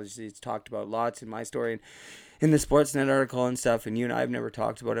it's talked about lots in my story and in the Sportsnet article and stuff, and you and I have never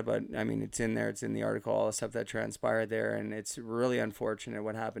talked about it, but I mean, it's in there, it's in the article, all the stuff that transpired there, and it's really unfortunate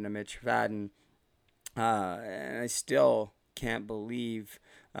what happened to Mitch Fadden, and I still can't believe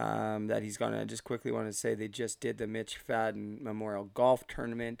that he's gone. I just quickly want to say they just did the Mitch Fadden Memorial Golf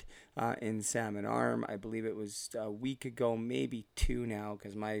Tournament in Salmon Arm. I believe it was a week ago, maybe two now,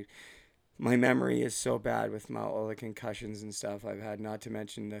 because my memory is so bad with all the concussions and stuff I've had, not to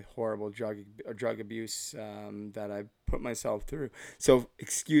mention the horrible drug abuse that I put myself through. So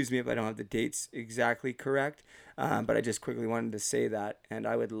excuse me if I don't have the dates exactly correct, but I just quickly wanted to say that. And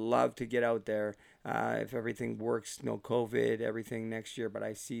I would love to get out there if everything works, no COVID, everything next year, but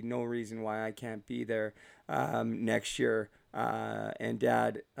I see no reason why I can't be there next year. And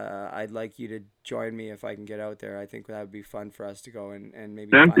Dad, I'd like you to join me if I can get out there. I think that would be fun for us to go and maybe.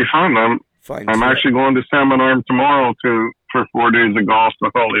 That'd be fun. I'm actually going to Salmon Arm tomorrow for 4 days of golf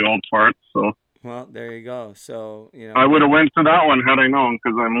with all the old farts. So. Well, there you go. So I would have went to that one had I known,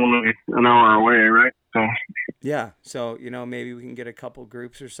 because I'm only an hour away, right? So. Yeah. So maybe we can get a couple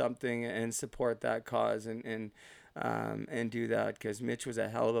groups or something and support that cause and do that, because Mitch was a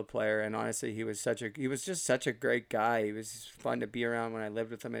hell of a player, and honestly he was just such a great guy. He was fun to be around when I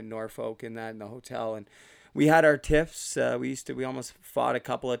lived with him in Norfolk in the hotel, and we had our tiffs. We almost fought a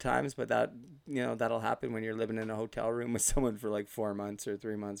couple of times, but that'll happen when you're living in a hotel room with someone for like 4 months or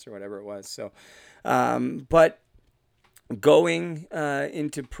 3 months or whatever it was. So but going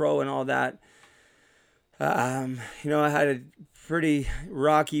into pro and all that, I had a pretty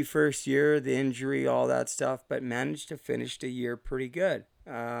rocky first year, the injury, all that stuff, but managed to finish the year pretty good.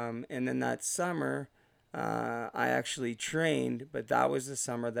 And then that summer, I actually trained, but that was the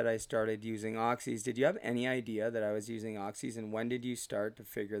summer that I started using oxys. Did you have any idea that I was using oxys, and when did you start to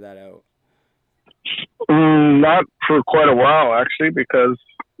figure that out? Not for quite a while, actually, because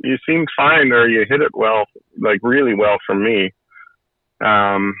you seemed fine, or you hit it well, like really well for me.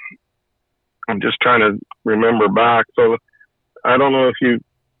 I'm just trying to remember back. So I don't know if you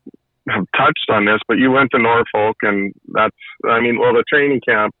have touched on this, but you went to Norfolk, and the training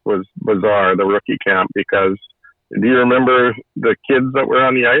camp was bizarre, the rookie camp, because Do you remember the kids that were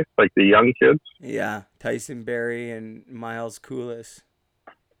on the ice, like the young kids? Yeah, Tyson Barrie and Miles Koulis.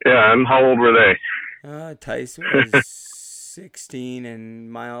 Yeah, and how old were they? Tyson was 16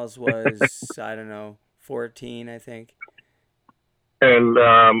 and Miles was, I don't know, 14, I think. And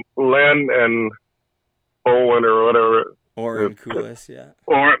Len and Owen or whatever. Oren Koulis, yeah.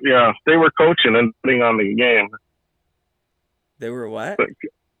 They were coaching and putting on the game. They were what?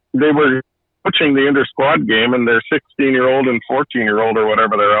 They were coaching the inter-squad game, and their 16-year-old and 14-year-old or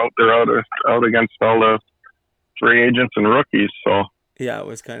whatever, they're out against all the free agents and rookies. So yeah, it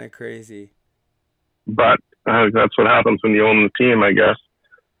was kind of crazy. But that's what happens when you own the team, I guess.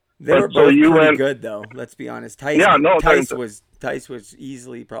 They were both pretty good, though. Let's be honest. Tice was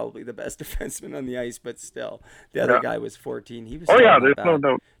easily probably the best defenseman on the ice, but still, the other guy was 14. He was. There's no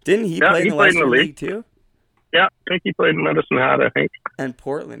doubt. Didn't he play in the Western League too? Yeah, I think he played in Medicine Hat, I think. And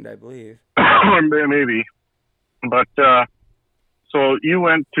Portland, I believe. Maybe. But, so you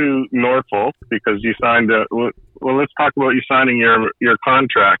went to Norfolk because you signed let's talk about you signing your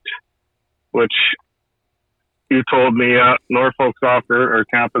contract, which you told me Norfolk's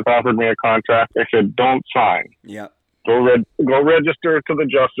Tampa's offered me a contract. I said, don't sign. Yeah. Go register to the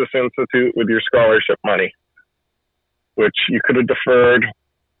Justice Institute with your scholarship money, which you could have deferred,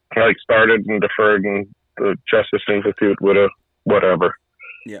 started and deferred, and the Justice Institute would have whatever.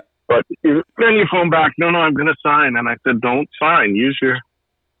 Yeah. But then you phone back, no, I'm going to sign. And I said, don't sign. Use your,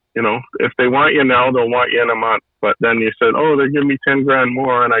 if they want you now, they'll want you in a month. But then you said, they're giving me $10,000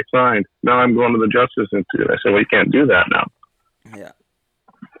 more, and I signed. Now I'm going to the Justice Institute. I said, well, you can't do that now. Yeah.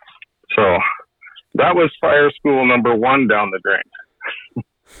 So that was fire school number 1 down the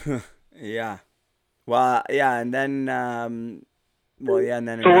drain. Yeah. Well, yeah, and then,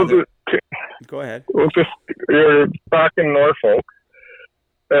 go ahead. You're back in Norfolk,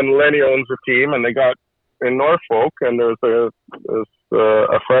 and Lenny owns the team, and they got in Norfolk, and there's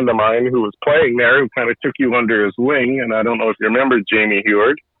a friend of mine who was playing there who kind of took you under his wing, and I don't know if you remember Jamie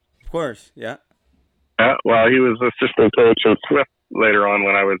Heward. Of course, yeah. Well, he was assistant coach of Swift later on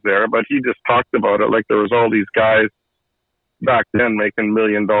when I was there, but he just talked about it like there was all these guys back then making $1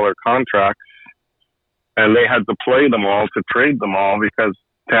 million contracts, and they had to play them all to trade them all because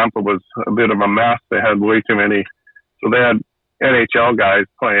Tampa was a bit of a mess. They had way too many. So they had NHL guys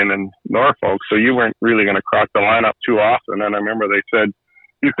playing in Norfolk, so you weren't really going to crack the lineup too often. And I remember they said,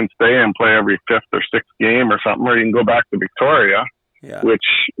 you can stay and play every 5th or 6th game or something, or you can go back to Victoria, which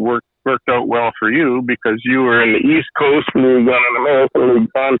worked out well for you because you were in the East Coast League on an American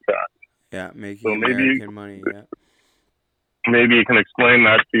League contract. Yeah, making American money, yeah. Maybe you can explain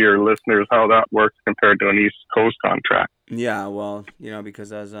that to your listeners, how that works compared to an East Coast contract. Yeah, well,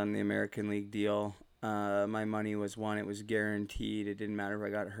 because I was on the American League deal, my money was it was guaranteed. It didn't matter if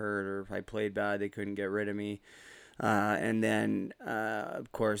I got hurt or if I played bad, they couldn't get rid of me. And then,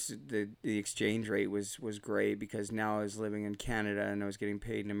 of course, the exchange rate was great because now I was living in Canada and I was getting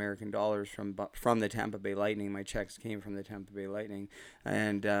paid in American dollars from the Tampa Bay Lightning. My checks came from the Tampa Bay Lightning,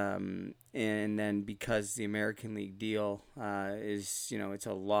 and then because the American League deal is it's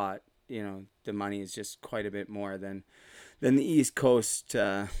a lot. The money is just quite a bit more than the East Coast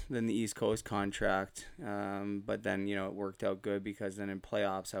contract. But then it worked out good because then in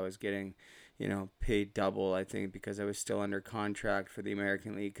playoffs I was getting paid double, I think, because I was still under contract for the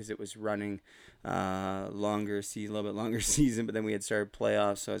American League because it was running a little bit longer season, but then we had started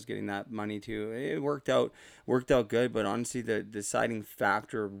playoffs, so I was getting that money too. It worked out good, but honestly, the deciding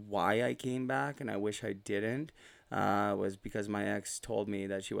factor of why I came back, and I wish I didn't, was because my ex told me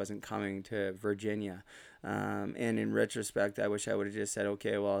that she wasn't coming to Virginia. And in retrospect, I wish I would have just said,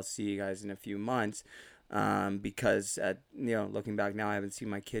 okay, well, I'll see you guys in a few months. Because looking back now, I haven't seen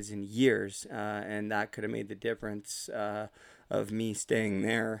my kids in years, and that could have made the difference of me staying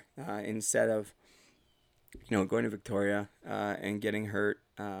there instead of going to Victoria and getting hurt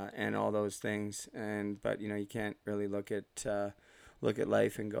and all those things. But you can't really look at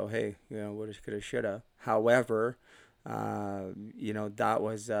life and go, hey, woulda, coulda, shoulda. However, that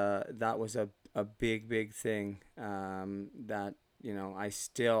was a big thing that I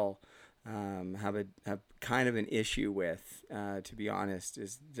still have kind of an issue with, to be honest,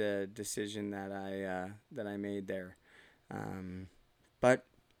 is the decision that I made there. But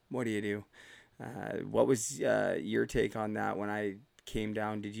what do you do? What was your take on that when I came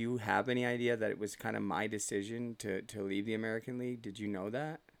down? Did you have any idea that it was kind of my decision to leave the American League? Did you know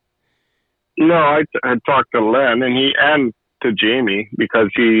that? No, I talked to Len and to Jamie because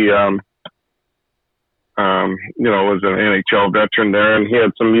he was an NHL veteran there, and he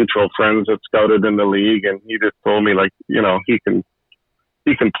had some mutual friends that scouted in the league, and he just told me he can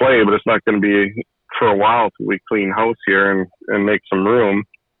play, but it's not going to be for a while till we clean house here and make some room.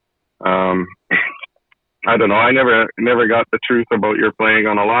 I don't know. I never got the truth about your playing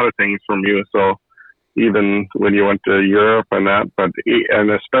on a lot of things from you. So even when you went to Europe and that, and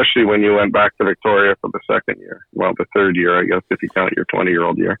especially when you went back to Victoria for the second year, well, the third year, I guess, if you count your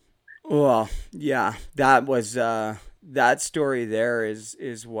 20-year-old year. Well, yeah, that was that story there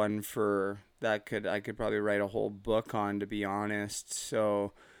is one for that I could probably write a whole book on, to be honest.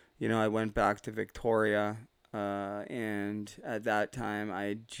 So, I went back to Victoria. And at that time,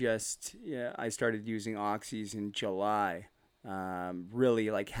 I started using oxys in July, really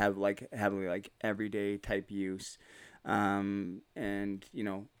heavily, like everyday type use, and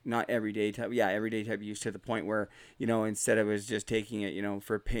not everyday type use, to the point where instead I was just taking it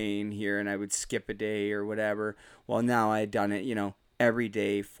for pain here, and I would skip a day or whatever. Well, now I had done it every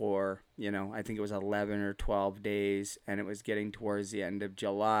day for I think it was 11 or 12 days, and it was getting towards the end of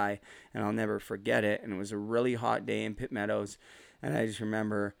July, and I'll never forget it. And it was a really hot day in Pitt Meadows, and I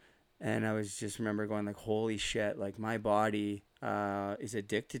remember going like, holy shit, like my body is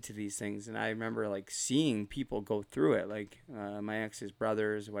addicted to these things. And I remember like seeing people go through it, like my ex's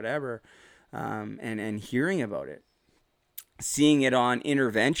brothers, whatever, and hearing about it, seeing it on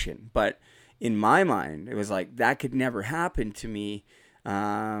Intervention. But in my mind, it was like, that could never happen to me.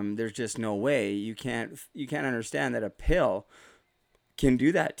 There's just no way. You can't understand that a pill can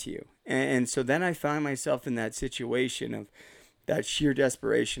do that to you. And so then I found myself in that situation of that sheer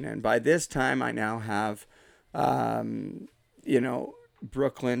desperation. And by this time, I now have,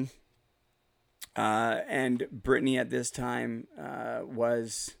 Brooklyn, and Brittany at this time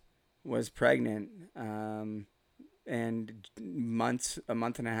was pregnant, and a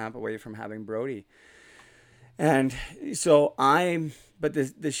month and a half away from having Brody. And so but the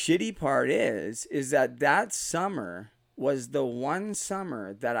shitty part is that summer was the one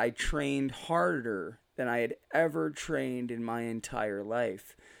summer that I trained harder than I had ever trained in my entire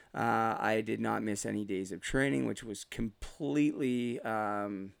life. I did not miss any days of training, which was completely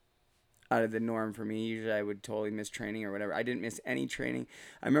out of the norm for me. Usually I would totally miss training or whatever. I didn't miss any training.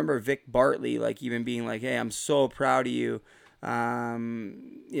 I remember Vic Bartley even being like, hey, I'm so proud of you.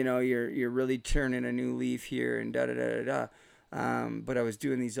 You're really turning a new leaf here, and da-da-da-da-da. But I was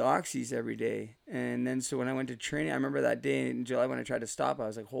doing these oxys every day. And then so when I went to training, I remember that day in July when I tried to stop, I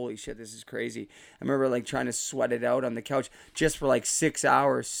was like, holy shit, this is crazy. I remember trying to sweat it out on the couch just for 6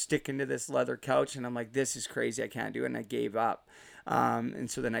 hours, sticking to this leather couch. And I'm like, this is crazy. I can't do it. And I gave up.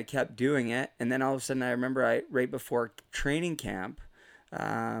 And so then I kept doing it. And then all of a sudden I remember right before training camp,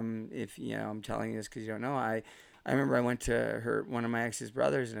 if I'm telling you this because you don't know, I remember I went to one of my ex's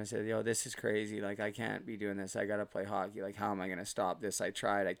brothers, and I said, yo, this is crazy. I can't be doing this. I got to play hockey. How am I going to stop this? I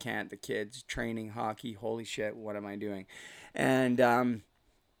tried. I can't. The kids training hockey. Holy shit. What am I doing? And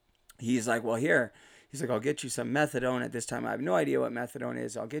he's like, well, here. He's like, I'll get you some methadone at this time. I have no idea what methadone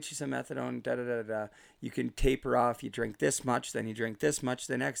is. I'll get you some methadone. Da-da-da-da. You can taper off. You drink this much. Then you drink this much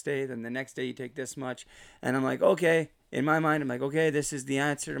the next day. Then the next day you take this much. And I'm like, okay. In my mind, I'm like, okay, this is the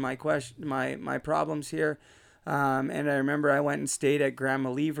answer to my question, my problems here. And I remember I went and stayed at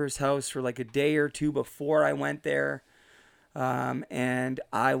Grandma Lever's house for a day or two before I went there. And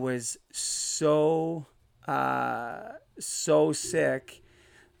I was so sick.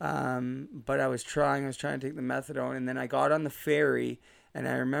 But I was trying to take the methadone, and then I got on the ferry, and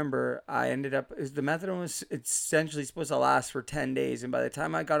I remember the methadone was essentially supposed to last for 10 days. And by the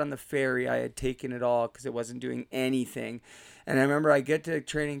time I got on the ferry, I had taken it all because it wasn't doing anything. And I remember I get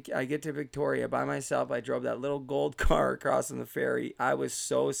to Victoria by myself. I drove that little gold car across on the ferry. I was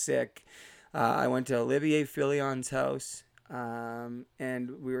so sick. I went to Olivier Fillion's house, and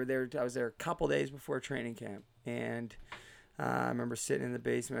we were there. I was there a couple days before training camp, and I remember sitting in the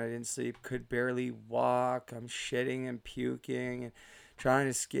basement. I didn't sleep, could barely walk. I'm shitting and puking and trying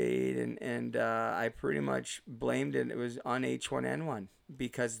to skate. And I pretty much blamed it. It was on H1N1,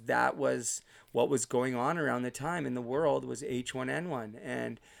 because that was what was going on around the time in the world, was H1N1.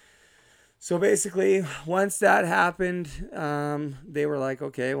 And so basically, once that happened, they were like,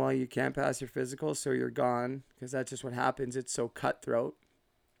 okay, well, you can't pass your physical, so you're gone, because that's just what happens. It's so cutthroat.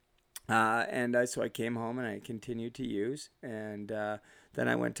 So I came home and I continued to use, and then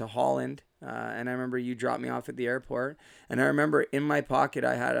I went to Holland, and I remember you dropped me off at the airport, and I remember in my pocket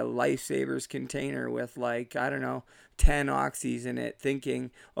I had a Lifesavers container with 10 oxys in it,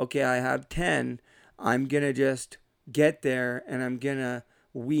 thinking, okay, I have 10, I'm gonna just get there and I'm gonna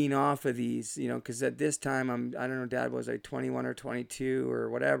wean off of these, because at this time Dad was 21 or 22 or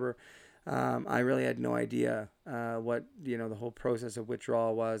whatever. I really had no idea what the whole process of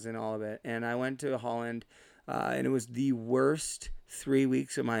withdrawal was and all of it. And I went to Holland And it was the worst 3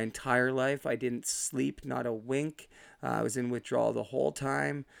 weeks of my entire life. I didn't sleep, not a wink. I was in withdrawal the whole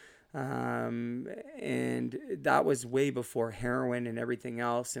time. And that was way before heroin and everything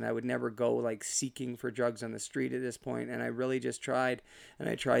else. And I would never go like seeking for drugs on the street at this point. And I really just tried, and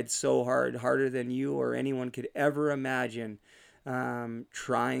I tried so hard, harder than you or anyone could ever imagine,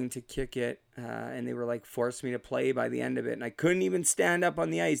 trying to kick it. And they were like forced me to play by the end of it. And I couldn't even stand up on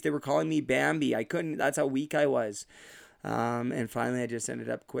the ice. They were calling me Bambi. I couldn't, that's how weak I was. And finally I just ended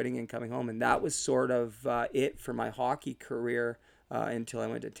up quitting and coming home. And that was sort of, it for my hockey career. Until I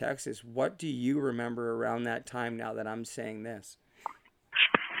went to Texas. What do you remember around that time now that I'm saying this?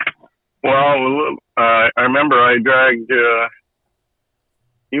 Well, I remember I dragged,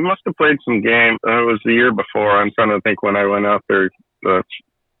 you must have played some games. It was the year before. I'm trying to think when I went out there.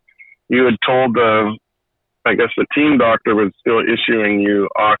 You had told, I guess the team doctor was still issuing you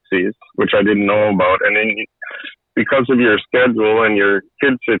oxys, which I didn't know about. And then because of your schedule and your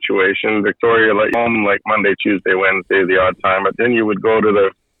kid situation, Victoria let you home like Monday, Tuesday, Wednesday, the odd time. But then you would go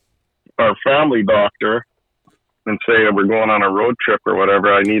to our family doctor and say, we're going on a road trip or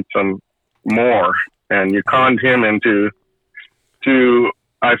whatever. I need some more. And you conned him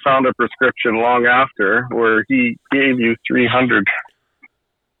I found a prescription long after where he gave you 300.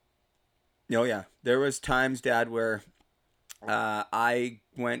 Oh yeah. There was times, Dad, where I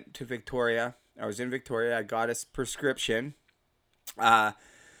went to Victoria. I was in Victoria. I got a prescription. I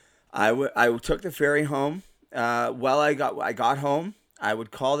took the ferry home. I got home, I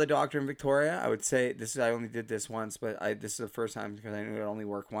would call the doctor in Victoria. I would say, I only did this once, but this is the first time because I knew it only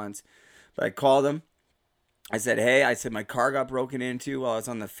worked once. But I called him. I said, hey, my car got broken into while I was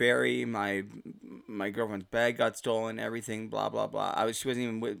on the ferry. My girlfriend's bag got stolen, everything, blah, blah, blah. She wasn't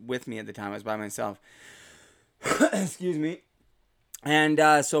even with me at the time. I was by myself. Excuse me. And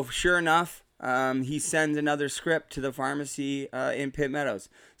so sure enough, he sends another script to the pharmacy in Pitt Meadows.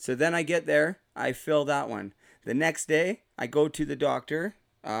 So then I get there, I fill that one. The next day, I go to the doctor,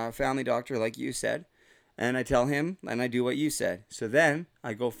 family doctor, like you said, and I tell him, and I do what you said. So then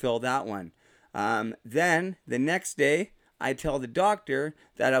I go fill that one. Then the next day, I tell the doctor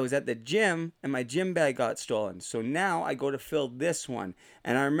that I was at the gym and my gym bag got stolen. So now I go to fill this one.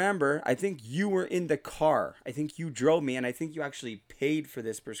 And I remember, I think you were in the car. I think you drove me, and I think you actually paid for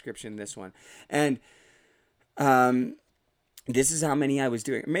this prescription, this one. And this is how many I was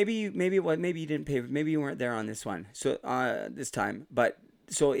doing. Maybe you didn't pay. Maybe you weren't there on this one. So this time, but.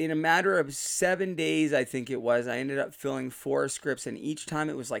 So in a matter of 7 days, I think it was, I ended up filling 4 scripts, and each time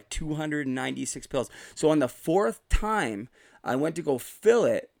it was like 296 pills. So on the 4th time, I went to go fill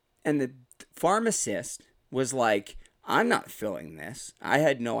it, and the pharmacist was like, I'm not filling this. I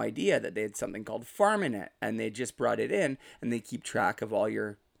had no idea that they had something called Pharmanet, and they just brought it in, and they keep track of all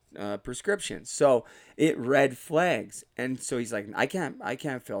your prescriptions. So it red flags. And so he's like, I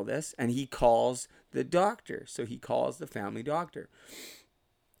can't fill this. And he calls the doctor. So he calls the family doctor.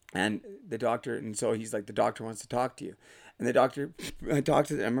 And the doctor, and so he's like, the doctor wants to talk to you. And the doctor, I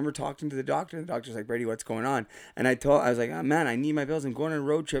remember talking to the doctor, and the doctor's like, Brady, what's going on? And I was like, oh, man, I need my pills. I'm going on a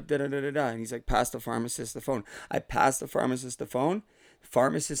road trip, da-da-da-da-da. And he's like, pass the pharmacist the phone. I passed the pharmacist the phone. The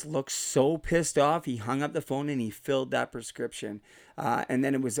pharmacist looked so pissed off. He hung up the phone and he filled that prescription. And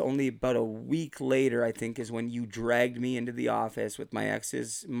then it was only about a week later, I think, is when you dragged me into the office with my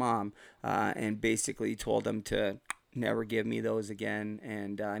ex's mom and basically told him to never give me those again.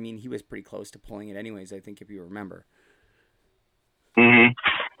 And I mean, he was pretty close to pulling it anyways, I think, if you remember. Mm-hmm.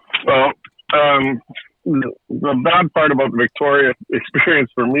 Well, the bad part about the Victoria experience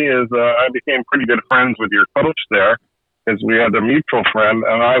for me is I became pretty good friends with your coach there, because we had a mutual friend,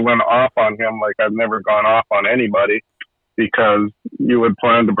 and I went off on him like I've never gone off on anybody, because you had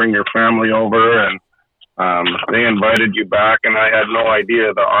planned to bring your family over, and they invited you back, and I had no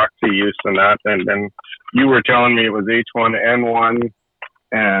idea the oxy use and that. And then you were telling me it was H1N1,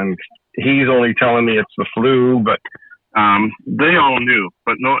 and he's only telling me it's the flu, but they all knew.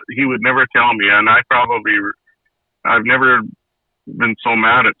 But no, he would never tell me, and I've never been so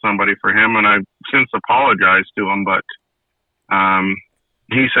mad at somebody for him, and I've since apologized to him, but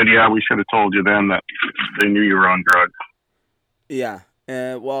he said, yeah, we should have told you then that they knew you were on drugs. Yeah.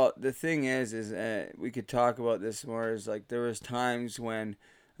 Well, the thing is we could talk about this more, is like there was times when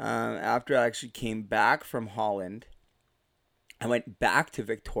after I actually came back from Holland, I went back to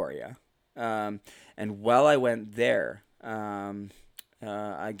Victoria. And while I went there, again,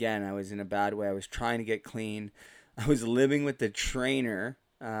 I was in a bad way. I was trying to get clean. I was living with the trainer,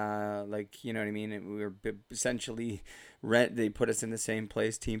 like, you know what I mean? We were essentially they put us in the same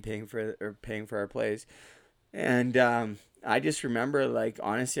place, team paying for our place. And I just remember, like,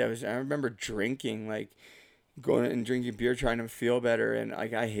 honestly, I remember drinking, like, going and drinking beer, trying to feel better. And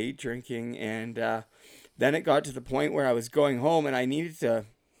like, I hate drinking. And then it got to the point where I was going home and I needed to,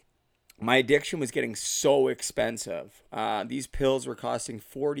 my addiction was getting so expensive. These pills were costing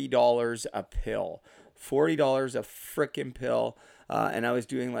 $40 a pill, $40 a frickin' pill. And I was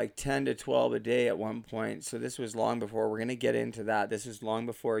doing like 10 to 12 a day at one point. So this was long before, we're going to get into that. This was long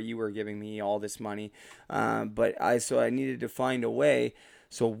before you were giving me all this money. But I needed to find a way.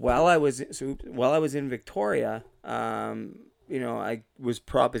 So while I was in Victoria, I was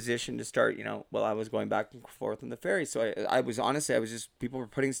propositioned to start, I was going back and forth on the ferry. So I was just, people were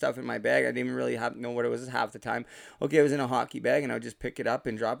putting stuff in my bag. I didn't even really know what it was half the time. Okay, it was in a hockey bag and I would just pick it up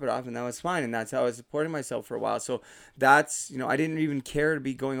and drop it off and that was fine. And that's how I was supporting myself for a while. So that's, I didn't even care to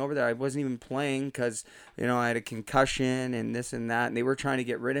be going over there. I wasn't even playing because, I had a concussion and this and that. And they were trying to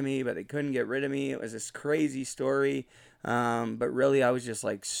get rid of me, but they couldn't get rid of me. It was this crazy story. But really I was just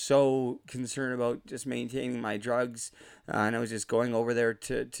like so concerned about just maintaining my drugs, and I was just going over there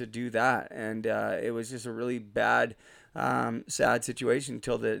to do that. And, it was just a really bad, sad situation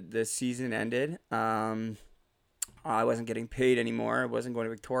until the season ended. I wasn't getting paid anymore. I wasn't going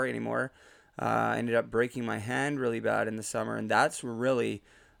to Victoria anymore. I ended up breaking my hand really bad in the summer. And that's really,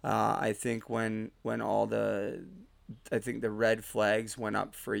 I think when all the red flags went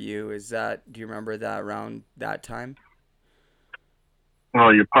up for you. Do you remember that around that time?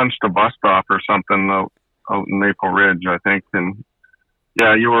 Well, you punched a bus stop or something out in Maple Ridge, I think. And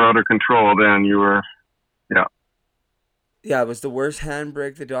yeah, you were out of control then. Yeah, it was the worst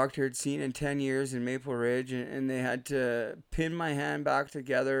handbrake the doctor had seen in 10 years in Maple Ridge. And they had to pin my hand back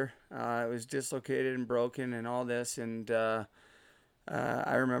together. It was dislocated and broken and all this. And I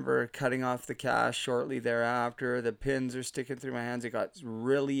remember cutting off the cast shortly thereafter. The pins are sticking through my hands. It got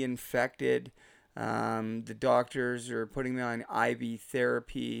really infected. The doctors are putting me on IV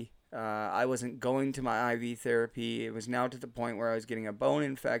therapy. I wasn't going to my IV therapy. It was now to the point where I was getting a bone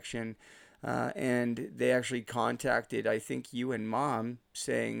infection. And they actually contacted, I think, you and Mom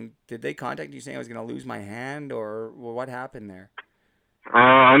did they contact you saying I was going to lose my hand, or what happened there?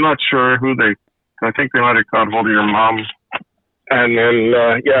 I'm not sure I think they might have got hold of your mom. And then,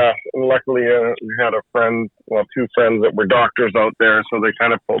 luckily we had two friends that were doctors out there. So they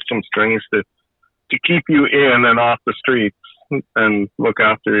kind of pulled some strings to keep you in and off the streets and look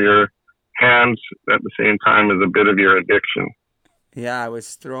after your hands at the same time as a bit of your addiction. Yeah, I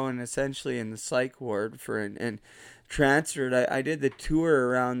was thrown essentially in the psych ward and transferred. I did the tour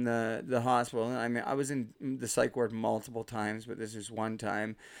around the hospital. I mean, I was in the psych ward multiple times, but this was one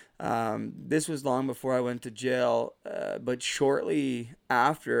time. This was long before I went to jail, but shortly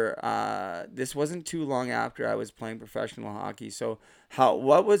after, this wasn't too long after I was playing professional hockey. So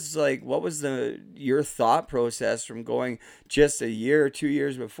what was your thought process from going just a year or 2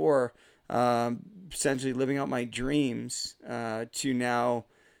 years before, essentially living out my dreams, to now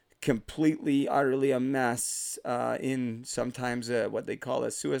completely, utterly a mess, in sometimes what they call a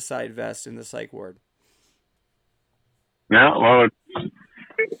suicide vest in the psych ward? Yeah, well,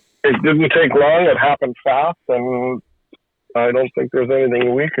 it didn't take long. It happened fast, and I don't think there's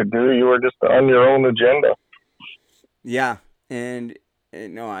anything we could do. You were just on your own agenda. Yeah, and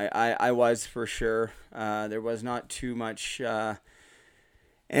no, I was for sure. There was not too much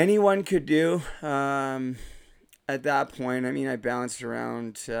anyone could do. At that point, I mean, I bounced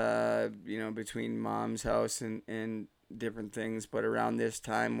around, between Mom's house and different things. But around this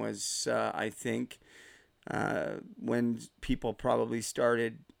time was, I think, when people probably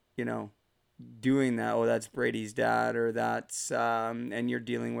started, doing that. Oh, that's Brady's dad, or that's, and you're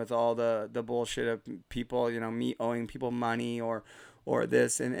dealing with all the bullshit of people, me owing people money or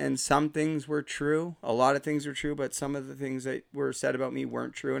this, and some things were true. A lot of things were true, but some of the things that were said about me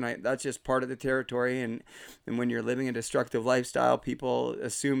weren't true, and that's just part of the territory. And when you're living a destructive lifestyle, people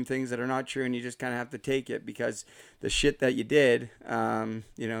assume things that are not true, and you just kind of have to take it because the shit that you did,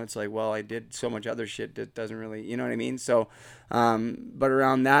 it's like, well, I did so much other shit that doesn't really, you know what I mean? So, but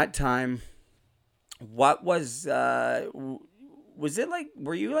around that time, what was it like?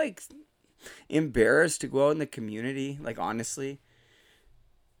 Were you like embarrassed to go out in the community? Like, honestly?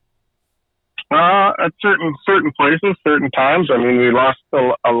 At certain places, certain times. I mean, we lost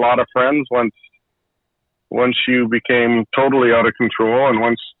a lot of friends once you became totally out of control, and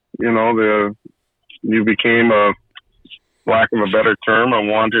once you became a, lack of a better term, a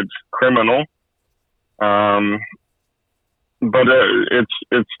wanted criminal. But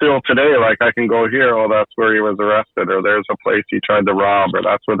it's still today. Like, I can go here. Oh, that's where he was arrested, or there's a place he tried to rob, or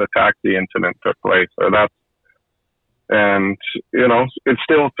that's where the taxi incident took place, or that's. And, it's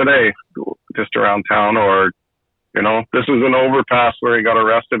still today just around town, or You know, this is an overpass where he got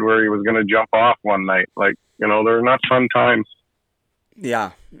arrested, where he was going to jump off one night. Like, you know, they're not fun times.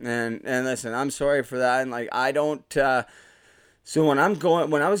 Yeah, and listen, I'm sorry for that, and like I don't. So when I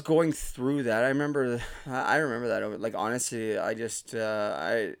was going through that, I remember that. Like honestly, I just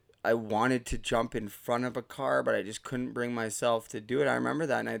I wanted to jump in front of a car, but I just couldn't bring myself to do it. I remember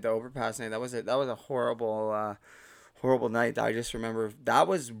that night, the overpass night. That was a horrible night. I just remember that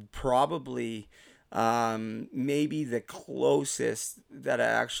was probably maybe the closest that I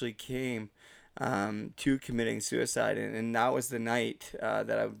actually came to committing suicide, and that was the night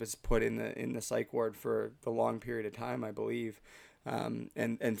that I was put in the psych ward for the long period of time, I believe,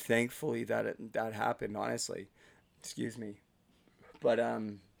 and thankfully that happened. Honestly, excuse me, but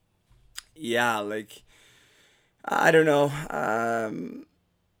yeah, like I don't know.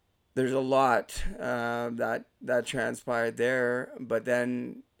 There's a lot that transpired there, but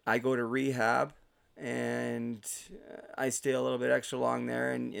then I go to rehab. And I stay a little bit extra long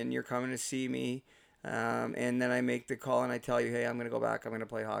there, and you're coming to see me. And then I make the call and I tell you, hey, I'm going to go back. I'm going to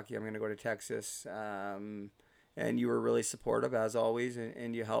play hockey. I'm going to go to Texas. And you were really supportive, as always,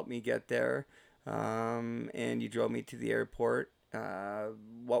 and you helped me get there. And you drove me to the airport.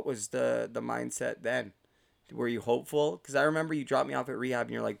 What was the mindset then? Were you hopeful? Because I remember you dropped me off at rehab,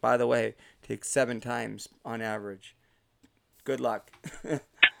 and you're like, by the way, take 7 times on average. Good luck. Do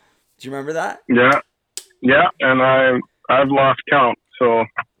you remember that? Yeah, and I've lost count. So,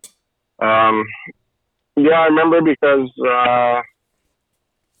 yeah, I remember because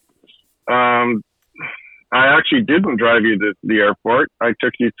I actually didn't drive you to the airport. I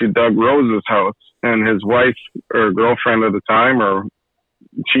took you to Doug Rose's house, and his wife or girlfriend at the time, or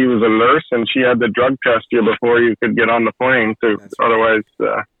she was a nurse, and she had to drug test you before you could get on the plane.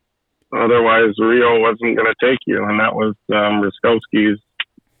 Otherwise, Rio wasn't going to take you, and that was Ruskowski's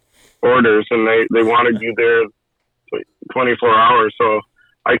orders, and they wanted you there 24 hours. So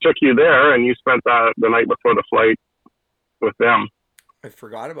I took you there, and you spent the night before the flight with them. I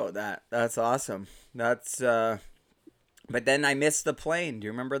forgot about that. That's awesome. That's but then I missed the plane. Do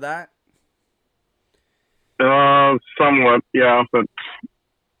you remember that? Somewhat, yeah. But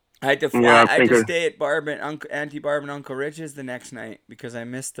I had to fly. Yeah, I had to stay at Auntie Barb and Uncle Rich's the next night because I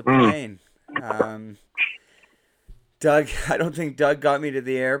missed the plane. Doug, I don't think Doug got me to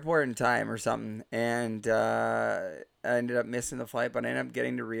the airport in time or something, and I ended up missing the flight, but I ended up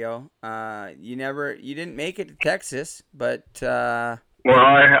getting to Rio. You didn't make it to Texas, but well,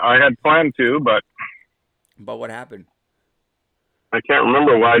 I had planned to, but what happened? I can't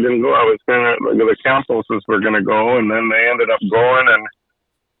remember why I didn't go. I was the Camposes were gonna go, and then they ended up going, and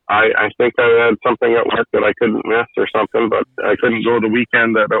I think I had something at work that I couldn't miss or something, but I couldn't go the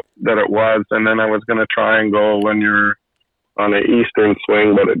weekend that it was. And then I was going to try and go when you're on an Eastern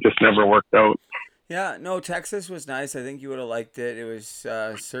swing, but it just never worked out. Yeah, no, Texas was nice. I think you would have liked it. It was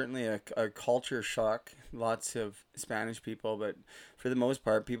certainly a culture shock. Lots of Spanish people, but for the most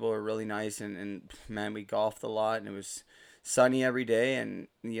part, people were really nice. And man, we golfed a lot, and it was sunny every day, and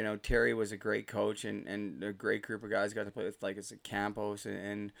you know Terry was a great coach, and a great group of guys got to play with, like it's Campos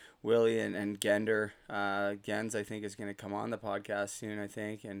and Willie and Gender. Gens I think is going to come on the podcast soon, I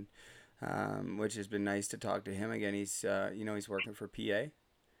think, and which has been nice to talk to him again. He's he's working for PA.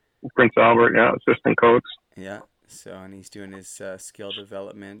 Prince Albert, yeah, assistant coach. Yeah, so and he's doing his skill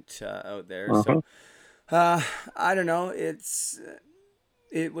development out there. So I don't know,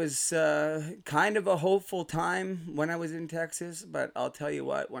 It was kind of a hopeful time when I was in Texas, but I'll tell you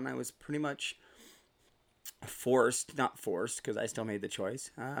what, when I was pretty much not forced, because I still made the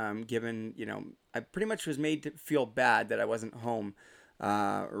choice, given, I pretty much was made to feel bad that I wasn't home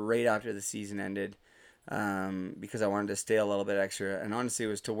right after the season ended, because I wanted to stay a little bit extra. And honestly, it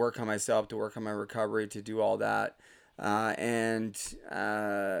was to work on myself, to work on my recovery, to do all that.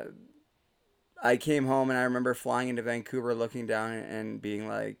 I came home and I remember flying into Vancouver, looking down and being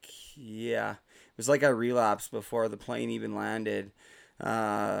like, yeah, it was like a relapse before the plane even landed.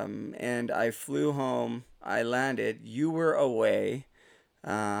 And I flew home, I landed, you were away.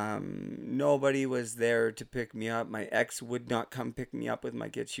 Nobody was there to pick me up. My ex would not come pick me up with my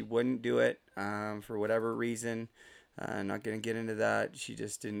kids. She wouldn't do it, for whatever reason. I'm not going to get into that. She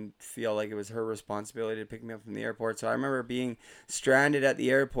just didn't feel like it was her responsibility to pick me up from the airport. So I remember being stranded at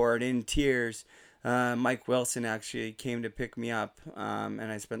the airport in tears. Mike Wilson actually came to pick me up, and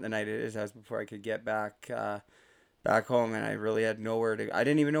I spent the night at his house before I could get back home. And I really had nowhere to. I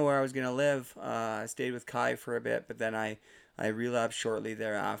didn't even know where I was going to live. I stayed with Kai for a bit, but then I relapsed shortly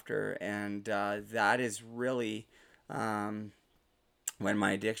thereafter, and that is really when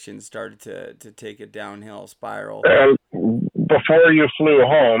my addiction started to take a downhill spiral. And before you flew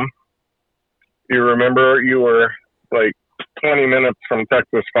home, you remember you were 20 minutes from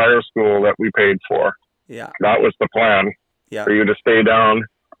Texas Fire School that we paid for. Yeah. That was the plan. Yeah. For you to stay down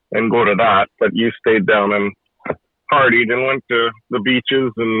and go to that, but you stayed down and partied and went to the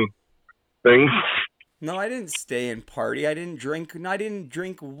beaches and things. No, I didn't stay and party. I didn't drink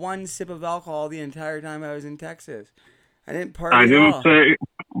one sip of alcohol the entire time I was in Texas. I didn't party I didn't at all. say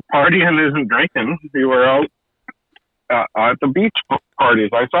partying isn't drinking. You were out at the beach parties.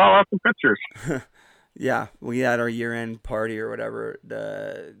 I saw lots of pictures. Yeah, we had our year-end party or whatever,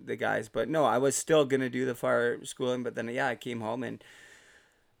 the guys. But no, I was still going to do the fire schooling. But then, yeah, I came home and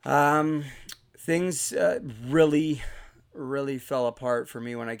things really fell apart for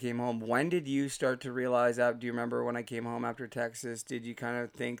me when I came home. When did you start to realize that? Do you remember when I came home after Texas? Did you kind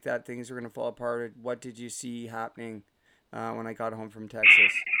of think that things were going to fall apart? What did you see happening when I got home from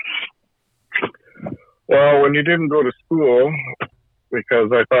Texas? Well, when you didn't go to school,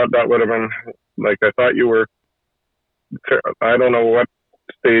 because I thought that would have been, like, I thought you were, I don't know what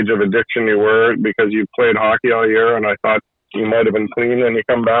stage of addiction you were, because you played hockey all year, and I thought you might have been clean when you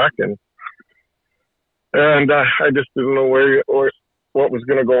come back, and I just didn't know what was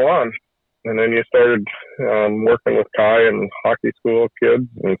going to go on. And then you started working with Kai and hockey school kids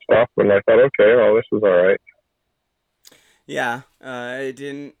and stuff, and I thought, okay, well, this is all right. Yeah, it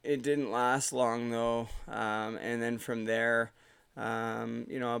didn't last long though, and then from there,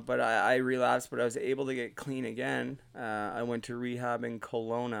 but I relapsed, but I was able to get clean again. I went to rehab in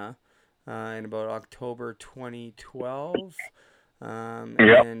Kelowna in about October 2012.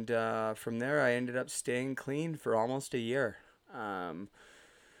 And from there, I ended up staying clean for almost a year.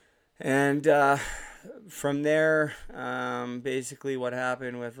 From there, basically what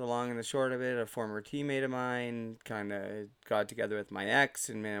happened with the long and the short of it, a former teammate of mine kind of got together with my ex,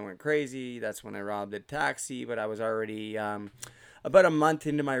 and man, I went crazy. That's when I robbed a taxi, but I was already about a month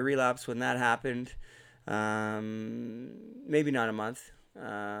into my relapse when that happened. Maybe not a month,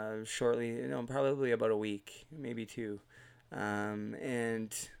 shortly, probably about a week, maybe two.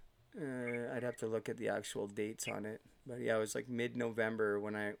 I'd have to look at the actual dates on it, but yeah, it was like mid-November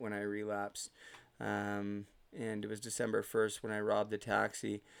when I relapsed, and it was December 1st when I robbed the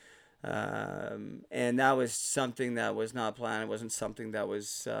taxi, and that was something that was not planned. It wasn't something that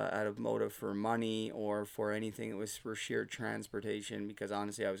was out of motive for money or for anything. It was for sheer transportation, because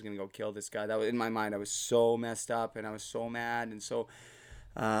honestly, I was gonna go kill this guy. That was in my mind. I was so messed up, and I was so mad, and so.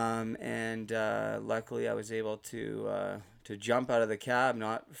 Luckily I was able to jump out of the cab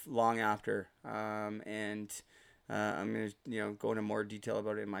not long after. I'm going to go into more detail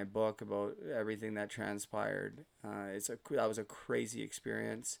about it in my book, about everything that transpired. That was a crazy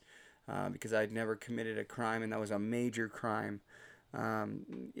experience, because I'd never committed a crime, and that was a major crime. I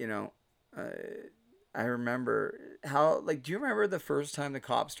remember do you remember the first time the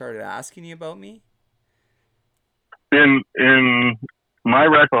cops started asking you about me? In my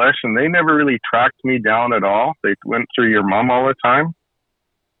recollection, they never really tracked me down at all. They went through your mom all the time.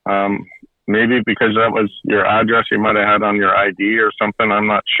 Maybe because that was your address you might have had on your ID or something. I'm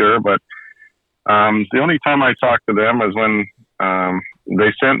not sure. But the only time I talked to them was when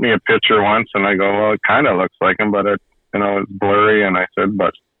they sent me a picture once, and I go, well, it kind of looks like him, but it's blurry. And I said,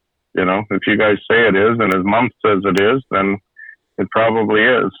 but, if you guys say it is, and his mom says it is, then it probably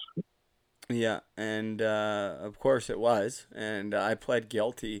is. Yeah, and of course it was, and I pled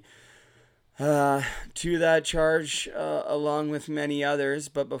guilty to that charge along with many others.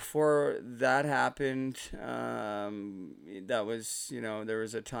 But before that happened, that was, there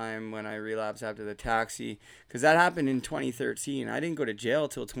was a time when I relapsed after the taxi, because that happened in 2013. I didn't go to jail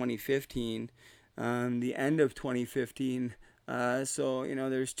till 2015, the end of 2015. So,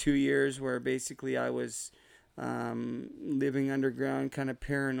 there's 2 years where basically I was living underground, kind of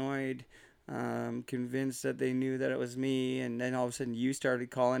paranoid, convinced that they knew that it was me, and then all of a sudden you started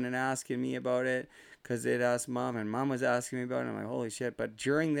calling and asking me about it, because they'd asked mom, and mom was asking me about it. I'm like, holy shit. But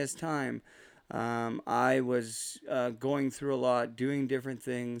during this time, I was going through a lot, doing different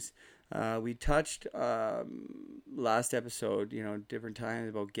things. We touched last episode, different times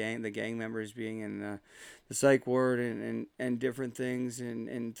about the gang members being in the psych ward and different things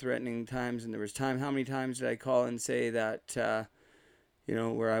and threatening times. And there was how many times did I call and say that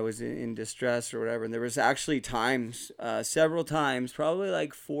where I was in distress or whatever. And there was actually times, several times, probably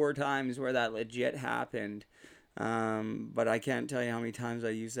like 4 times where that legit happened. But I can't tell you how many times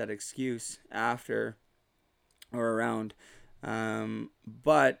I used that excuse after or around.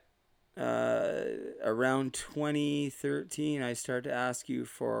 But around 2013, I started to ask you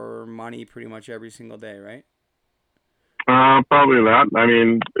for money pretty much every single day, right? Probably that. I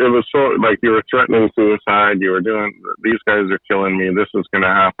mean, it was so, like, you were threatening suicide. You were doing, these guys are killing me. This is going to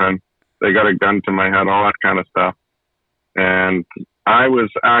happen. They got a gun to my head, all that kind of stuff. And I was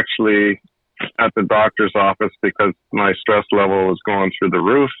actually at the doctor's office because my stress level was going through the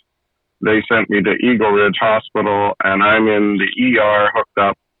roof. They sent me to Eagle Ridge Hospital, and I'm in the ER hooked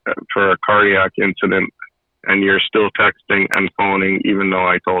up for a cardiac incident, and you're still texting and phoning even though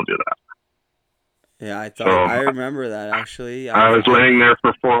I told you that. Yeah, I remember that, actually. I was laying there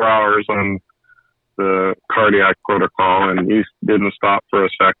for 4 hours on the cardiac protocol, and he didn't stop for a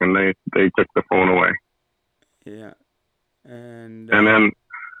second. They took the phone away. Yeah. And then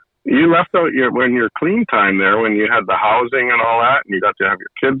you left out when your clean time there, when you had the housing and all that, and you got to have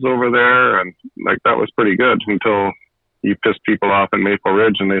your kids over there, and like that was pretty good until you pissed people off in Maple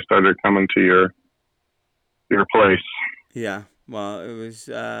Ridge and they started coming to your place. Yeah. Well, it was,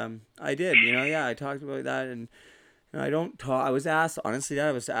 I did, I talked about that, and I don't talk, I was asked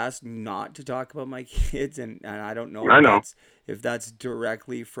not to talk about my kids, and I don't know if that's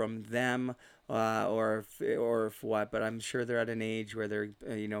directly from them, or if what, but I'm sure they're at an age where they're,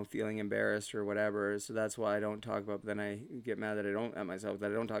 feeling embarrassed or whatever, so that's why I don't talk about, but then I get mad that I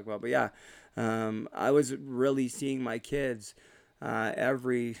don't talk about, but yeah, I was really seeing my kids,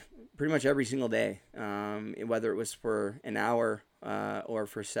 pretty much every single day, whether it was for an hour, or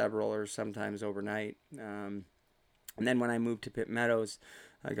for several, or sometimes overnight, and then when I moved to Pitt Meadows,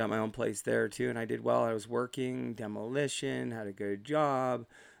 I got my own place there too, and I did well. I was working demolition, had a good job,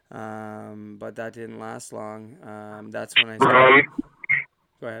 but that didn't last long. That's when I started.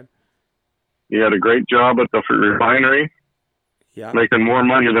 Go ahead. You had a great job at the refinery. Yeah. Making more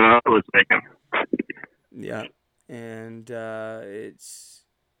money than I was making. Yeah, and it's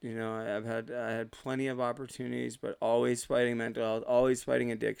I had plenty of opportunities, but always fighting mental health, always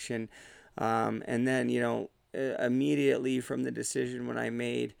fighting addiction, and then immediately from the decision when I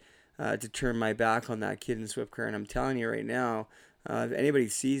made to turn my back on that kid in Swift Current, I'm telling you right now, if anybody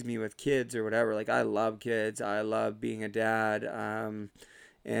sees me with kids or whatever, like I love kids, I love being a dad,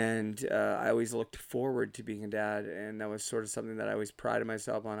 and I always looked forward to being a dad, and that was sort of something that I always prided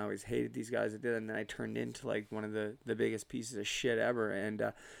myself on. I always hated these guys that did it, and then I turned into like one of the biggest pieces of shit ever,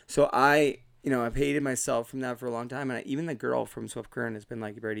 and so I've hated myself from that for a long time. And even the girl from Swift Current has been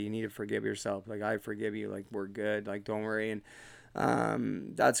like, Brady, you need to forgive yourself. Like, I forgive you. Like, we're good. Like, don't worry. And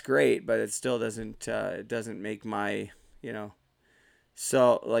that's great, but it still doesn't make my,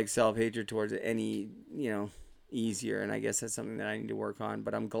 self-hatred towards it any, easier. And I guess that's something that I need to work on.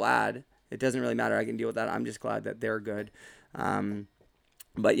 But I'm glad. It doesn't really matter. I can deal with that. I'm just glad that they're good.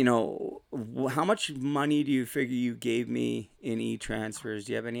 But, how much money do you figure you gave me in e-transfers?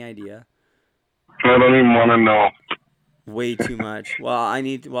 Do you have any idea? I don't even want to know. Way too much.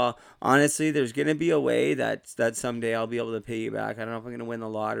 Well, honestly, there's going to be a way that someday I'll be able to pay you back. I don't know if I'm going to win the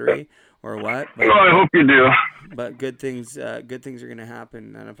lottery or what. But, I hope you do. But good things are going to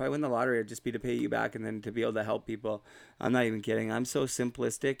happen. And if I win the lottery, it'd just be to pay you back and then to be able to help people. I'm not even kidding. I'm so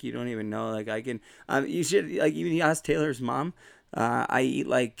simplistic. You don't even know. Like, I can, you should, like, even you ask Taylor's mom. I'm eating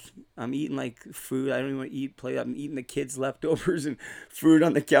like food. I don't even want to eat I'm eating the kids' leftovers and food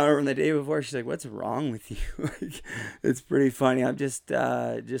on the counter from the day before. She's like, "What's wrong with you?" Like, it's pretty funny. I'm just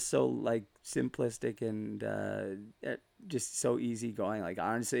so like simplistic and just so easygoing. Like,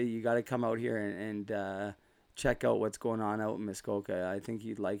 honestly, you got to come out here and check out what's going on out in Muskoka. I think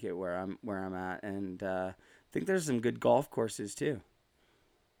you'd like it where I'm at, and I think there's some good golf courses too.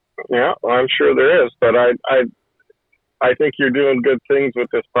 Yeah, well, I'm sure there is, but I think you're doing good things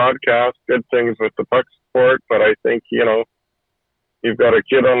with this podcast, good things with the puck sport, but I think, you've got a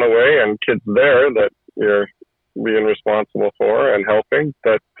kid on the way and kids there that you're being responsible for and helping,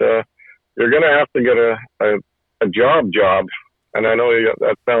 that you're going to have to get a job. And I know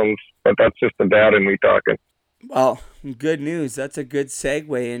that sounds, but that's just the dad and me talking. Well, good news. That's a good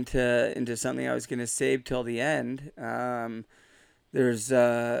segue into something I was going to save till the end. There's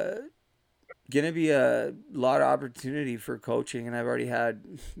going to be a lot of opportunity for coaching, and I've already had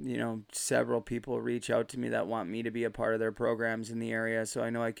several people reach out to me that want me to be a part of their programs in the area, so I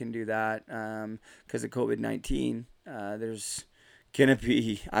know I can do that because of COVID-19. There's going to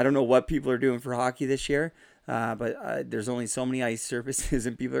be, I don't know what people are doing for hockey this year, but there's only so many ice surfaces,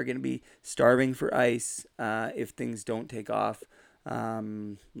 and people are going to be starving for ice if things don't take off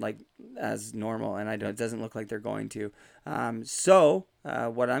like as normal, and it doesn't look like they're going to. So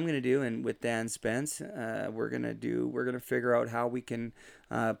what I'm going to do, and with Dan Spence, we're going to figure out how we can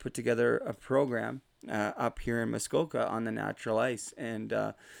put together a program up here in Muskoka on the natural ice. And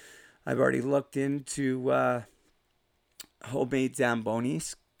I've already looked into homemade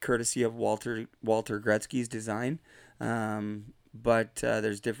Zambonis, courtesy of Walter Gretzky's design. But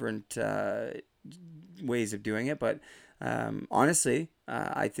there's different ways of doing it. But honestly,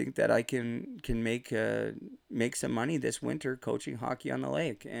 I think that I can make some money this winter coaching hockey on the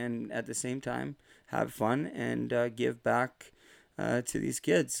lake, and at the same time have fun and give back to these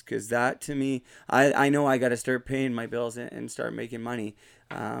kids, because that, to me, I know I got to start paying my bills and start making money,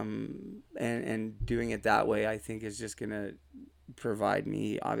 and doing it that way, I think, is just gonna provide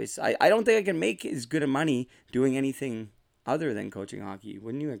me, obviously, I don't think I can make as good of money doing anything other than coaching hockey.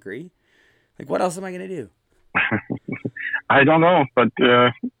 Wouldn't you agree? Like, what else am I gonna do? I don't know, but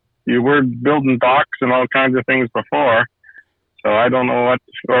you were building docks and all kinds of things before, so I don't know what,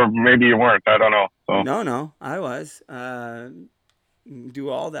 or maybe you weren't. I don't know. So. No, I was do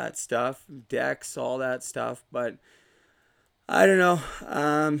all that stuff, decks, all that stuff, but I don't know.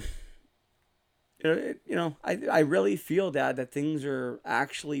 I really feel that things are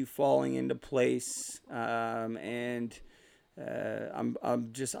actually falling into place, and I'm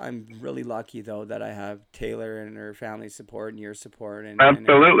really lucky though that I have Taylor and her family support and your support, and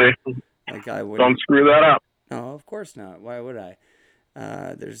absolutely. Like, I wouldn't, don't screw that up. No, of course not. Why would I?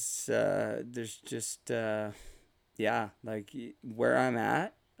 There's just like where I'm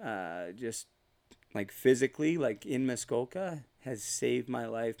at, just like physically, like in Muskoka, has saved my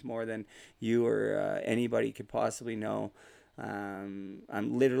life more than you or anybody could possibly know. I'm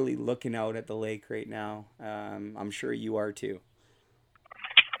literally looking out at the lake right now. I'm sure you are too.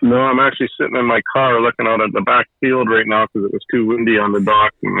 No, I'm actually sitting in my car looking out at the back field right now because it was too windy on the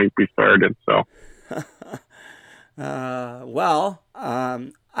dock and we started. So, I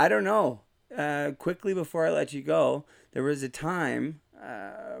don't know. Quickly before I let you go, there was a time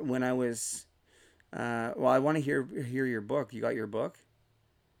when I was. I want to hear your book. You got your book?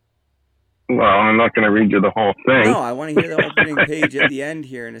 Well, I'm not going to read you the whole thing. No, I want to hear the opening page at the end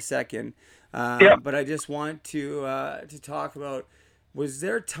here in a second. But I just want to talk about, was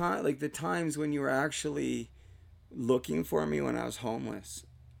there time, like the times when you were actually looking for me when I was homeless?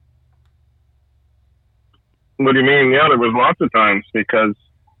 What do you mean? Yeah, there was lots of times, because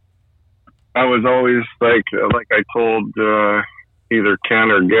I was always like I told either Ken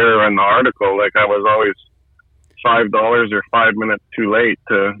or Gare in the article, like I was always $5 or 5 minutes too late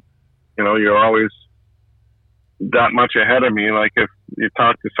to, you're always that much ahead of me. Like if you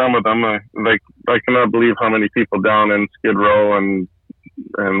talk to some of them, like I cannot believe how many people down in Skid Row and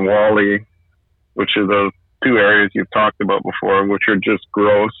Wally, which are the two areas you've talked about before, which are just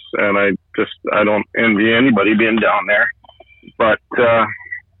gross. And I don't envy anybody being down there, but,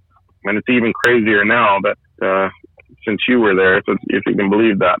 and it's even crazier now that, since you were there, if you can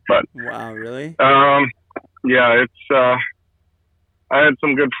believe that. But wow, really? Yeah, it's I had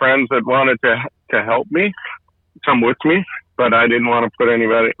some good friends that wanted to help me, come with me, but I didn't want to put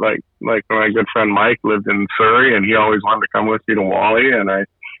anybody, like my good friend Mike lived in Surrey and he always wanted to come with me to Wally, and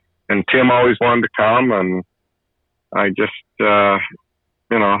Tim always wanted to come, and I just it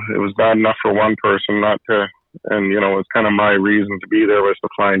was bad enough for one person not to, and it was kind of my reason to be there was to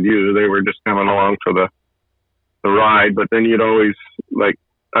find you. They were just coming along for the ride, but then you'd always, like,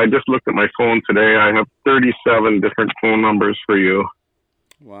 I just looked at my phone today. I have 37 different phone numbers for you.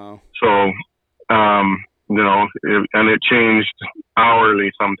 Wow. So, and it changed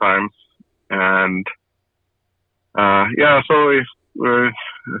hourly sometimes. And, so we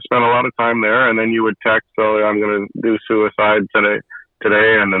spent a lot of time there, and then you would text, I'm going to do suicide today,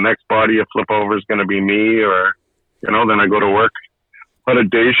 and the next body you flip over is going to be me, or, then I go to work on a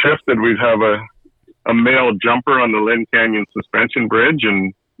day shift, and we'd have a male jumper on the Lynn Canyon Suspension Bridge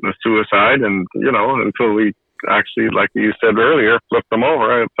and the suicide, and until we actually, like you said earlier, flipped them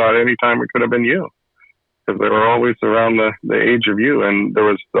over. I thought any time it could have been you, because they were always around the age of you. And there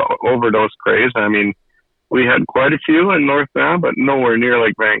was the overdose craze. I mean, we had quite a few in North Van, but nowhere near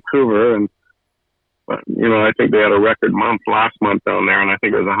like Vancouver. And I think they had a record month last month down there, and I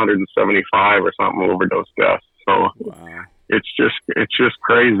think it was 175 or something overdose deaths. So wow. It's just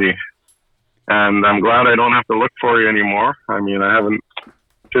crazy. And I'm glad I don't have to look for you anymore. I mean, I haven't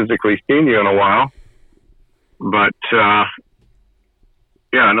physically seen you in a while. But, it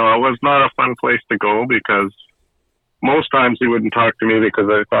was not a fun place to go, because most times he wouldn't talk to me because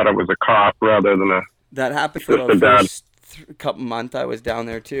I thought I was a cop rather than a... That happened for the first couple months I was down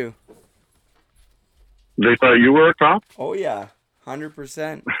there, too. They thought you were a cop? Oh, yeah.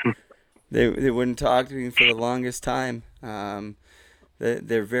 100%. They wouldn't talk to me for the longest time.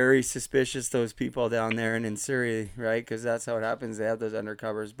 They're very suspicious, those people down there and in Surrey, right? Because that's how it happens. They have those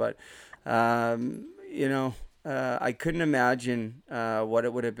undercovers. But, I couldn't imagine what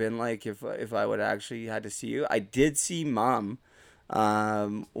it would have been like if I would actually had to see you. I did see Mom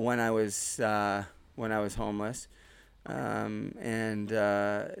when I was homeless. and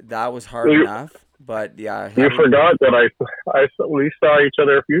that was hard enough. But yeah, you forgot that we saw each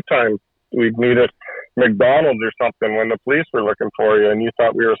other a few times. We'd meet at McDonald's or something when the police were looking for you, and you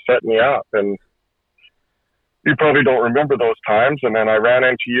thought we were setting you up, and you probably don't remember those times. And then I ran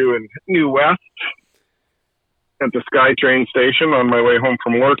into you in New West at the SkyTrain station on my way home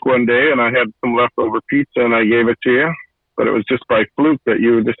from work one day, and I had some leftover pizza, and I gave it to you. But it was just by fluke that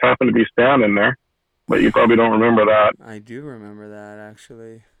you just happened to be standing there. But you probably don't remember that. I do remember that,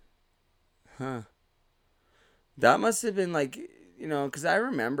 actually. Huh. That must have been like, you know, because I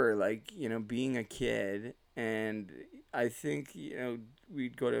remember, like, you know, being a kid, and I think, you know,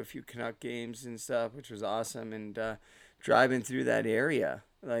 we'd go to a few Canuck games and stuff, which was awesome, and driving through that area.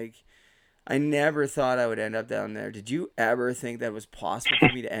 Like, I never thought I would end up down there. Did you ever think that it was possible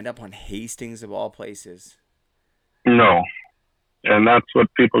for me to end up on Hastings of all places? No. And that's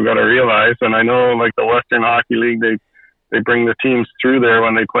what people got to realize. And I know, like, the Western Hockey League, they bring the teams through there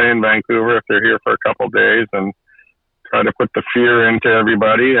when they play in Vancouver if they're here for a couple of days, and try to put the fear into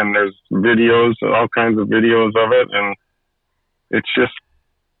everybody. And there's videos, all kinds of videos of it. And it's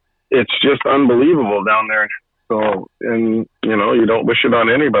just unbelievable down there. So, and, you know, you don't wish it on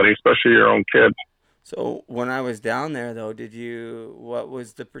anybody, especially your own kids. So when I was down there, though, what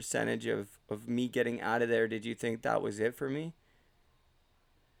was the percentage of me getting out of there? Did you think that was it for me?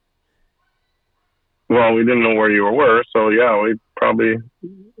 Well, we didn't know where you were. So, yeah, we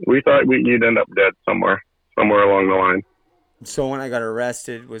thought you'd end up dead somewhere along the line. So when I got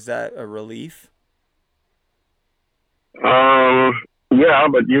arrested, was that a relief? Yeah,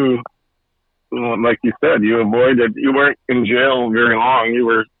 but like you said, you weren't in jail very long. You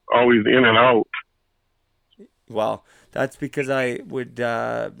were always in and out. Well, that's because I would,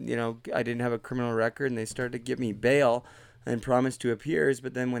 you know, I didn't have a criminal record, and they started to give me bail and promised to appears.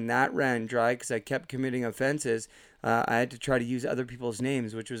 But then when that ran dry, because I kept committing offenses, I had to try to use other people's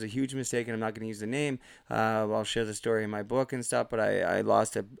names, which was a huge mistake, and I'm not going to use the name. I'll share the story in my book and stuff, but I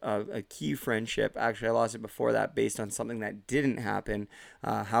lost a key friendship. Actually, I lost it before that based on something that didn't happen.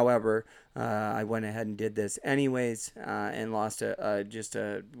 However, I went ahead and did this anyways, and lost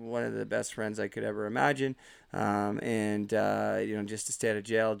one of the best friends I could ever imagine. And you know, just to stay out of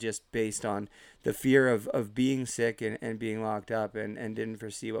jail, just based on the fear of being sick and being locked up, and didn't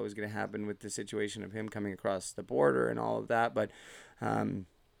foresee what was going to happen with the situation of him coming across the border and all of that. But,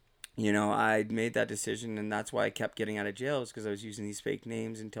 you know, I made that decision, and that's why I kept getting out of jail, is because I was using these fake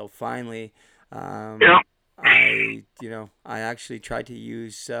names until finally, I actually tried to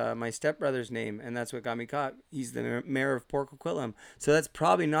use my stepbrother's name, and that's what got me caught. He's the mayor of Port Coquitlam. So that's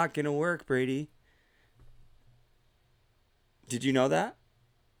probably not going to work, Brady. Did you know that?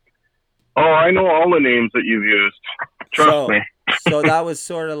 Oh, I know all the names that you've used. Trust me. So that was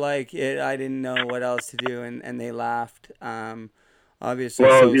sort of like it. I didn't know what else to do, and they laughed. Obviously.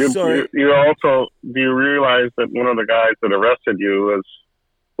 Well, So you also, do you realize that one of the guys that arrested you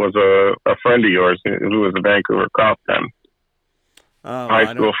was a friend of yours who was a Vancouver cop then? Oh,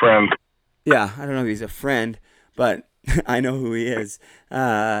 high school friend. Yeah, I don't know if he's a friend, but I know who he is.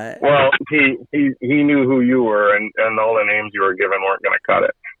 Well, he knew who you were, and all the names you were given weren't going to cut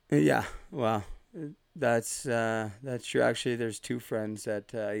it. Yeah, well, that's true. Actually, there's two friends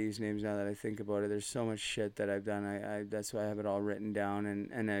that I use names now that I think about it. There's so much shit that I've done. I that's why I have it all written down,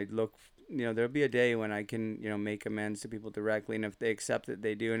 and I look. You know, there'll be a day when I can, you know, make amends to people directly, and if they accept it,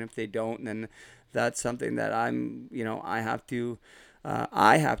 they do, and if they don't, then that's something that I'm, you know, I have to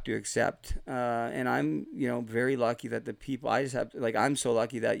accept, and I'm, you know, very lucky that the people I just have, like, I'm so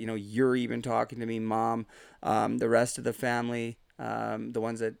lucky that, you know, you're even talking to me, Mom, the rest of the family, the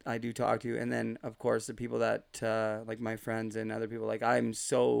ones that I do talk to, and then of course the people that like my friends and other people. Like, I'm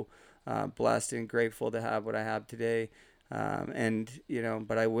so blessed and grateful to have what I have today. And, you know,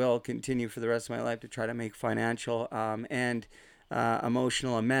 but I will continue for the rest of my life to try to make financial and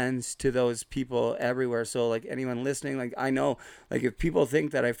emotional amends to those people everywhere. So, like, anyone listening, like, I know, like, if people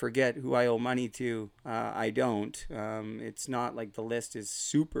think that I forget who I owe money to, I don't. It's not like the list is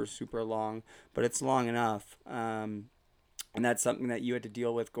super, super long, but it's long enough. And that's something that you had to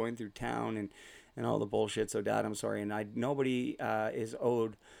deal with going through town and all the bullshit. So, Dad, I'm sorry. And nobody is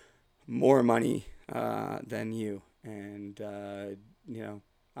owed more money than you. And, you know,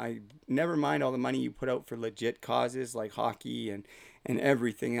 I never mind all the money you put out for legit causes like hockey and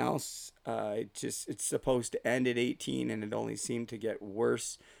everything else. It's supposed to end at 18, and it only seemed to get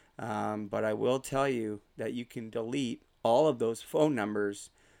worse. But I will tell you that you can delete all of those phone numbers,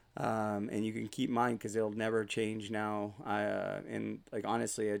 and you can keep mine because it'll never change now. And, like,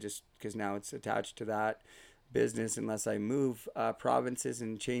 honestly, because now it's attached to that. business unless I move provinces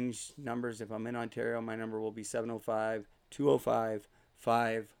and change numbers. If I'm in Ontario, my number will be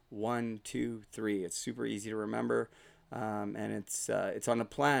 705-205-5123. It's super easy to remember, and it's on a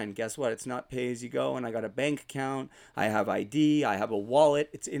plan. Guess what? It's not pay as you go, and I got a bank account. I have ID. I have a wallet.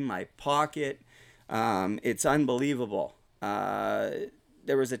 It's in my pocket. It's unbelievable.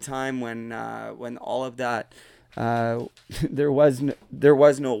 There was a time when all of that, there was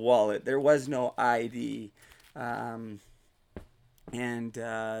no wallet, there was no ID, and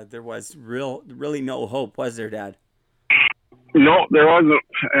there was really no hope, was there, Dad? No, there wasn't,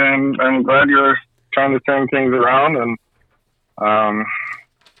 and I'm glad you're trying to turn things around. And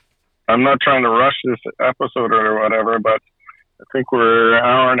I'm not trying to rush this episode or whatever, but I think we're an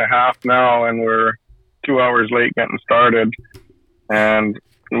hour and a half now, and we're 2 hours late getting started. And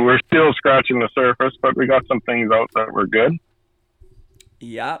we're still scratching the surface, but we got some things out that were good.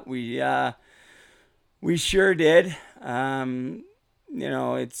 Yeah, we sure did. It's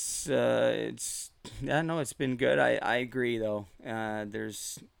been good. I agree though.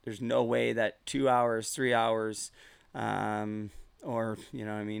 There's no way that 2 hours, 3 hours, or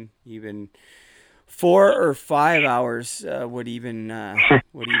even 4 or 5 hours would even do.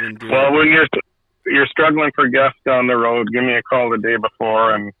 Well, when you're struggling for guests down the road, give me a call the day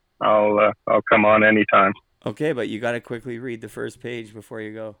before, and I'll come on anytime. Okay, but you got to quickly read the first page before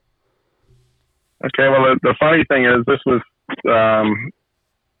you go. Okay, well, the funny thing is this was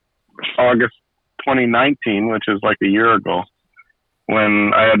August 2019, which is like a year ago,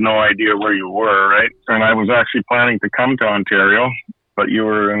 when I had no idea where you were, right? And I was actually planning to come to Ontario, but you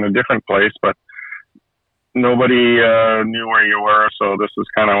were in a different place, but nobody knew where you were, so this is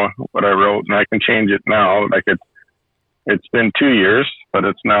kind of what I wrote, and I can change it now. Like it's been 2 years, but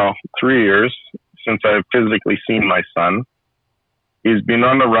it's now 3 years since I've physically seen my son. He's been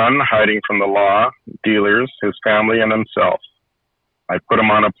on the run, hiding from the law, dealers, his family, and himself. I put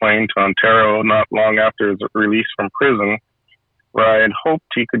him on a plane to Ontario not long after his release from prison, where I had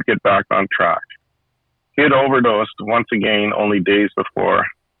hoped he could get back on track. He had overdosed once again only days before.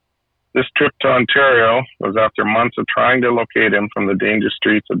 This trip to Ontario was after months of trying to locate him from the dangerous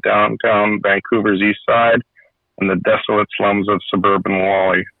streets of downtown Vancouver's east side and the desolate slums of suburban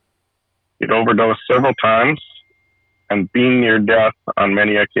Wally. He'd overdosed several times and been near death on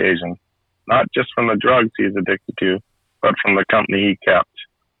many occasions, not just from the drugs he's addicted to, but from the company he kept.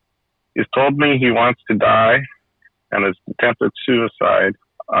 He's told me he wants to die and has attempted suicide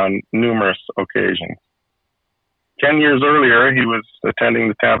on numerous occasions. 10 years earlier, he was attending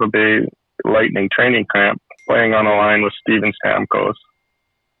the Tampa Bay Lightning training camp, playing on a line with Steven Stamkos.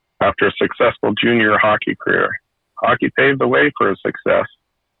 After a successful junior hockey career, hockey paved the way for his success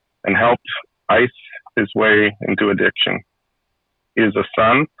and helped ice his way into addiction. He is a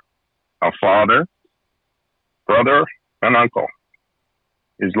son, a father, brother, and uncle.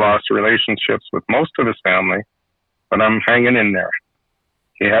 He's lost relationships with most of his family, but I'm hanging in there.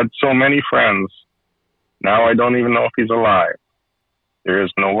 He had so many friends. Now I don't even know if he's alive. There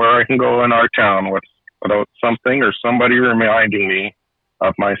is nowhere I can go in our town without something or somebody reminding me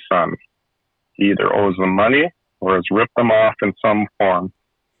of my son. He either owes them money or has ripped them off in some form.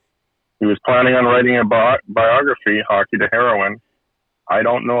 He was planning on writing a biography, Hockey to Heroin. I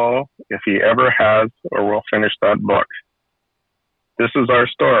don't know if he ever has or will finish that book. This is our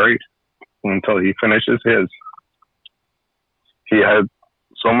story until he finishes his. He had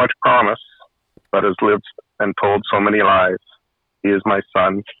so much promise, but has lived and told so many lies. He is my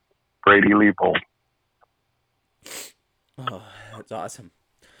son, Brady Leibold. Oh, that's awesome.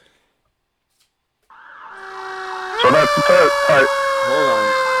 So that's the part. Hold on.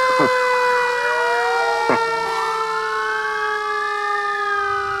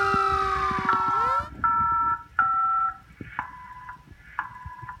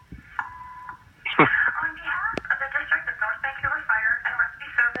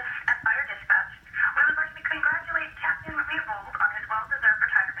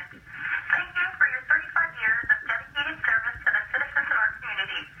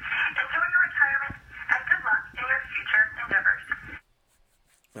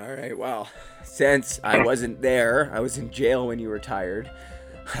 All right, well, since I wasn't there, I was in jail when you retired,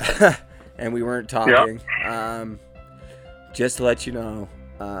 and we weren't talking. Yep. Just to let you know,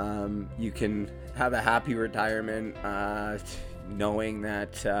 you can have a happy retirement, knowing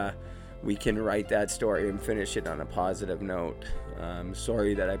that we can write that story and finish it on a positive note.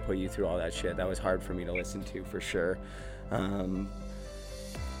 Sorry that I put you through all that shit. That was hard for me to listen to, for sure.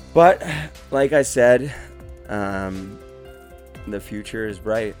 But like I said, the future is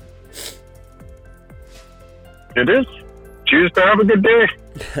bright. It is. Choose to have a good day.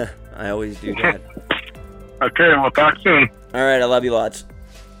 I always do that. Okay, we'll talk soon. All right, I love you lots.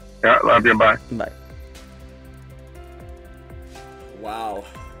 Yeah, love you. Bye. Bye. Wow.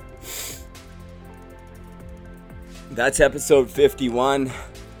 That's episode 51.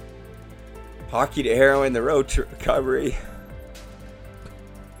 Hockey to Heroin, the road to recovery.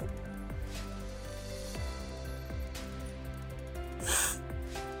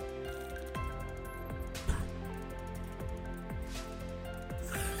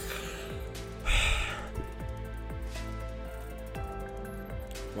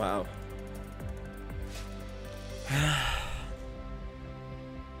 Wow.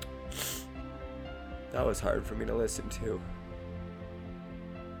 That was hard for me to listen to.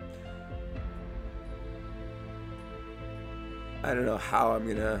 I don't know how I'm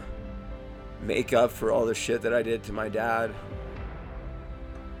gonna make up for all the shit that I did to my dad.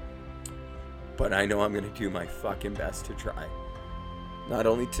 But I know I'm gonna do my fucking best to try. Not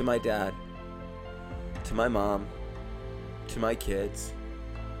only to my dad, to my mom, to my kids,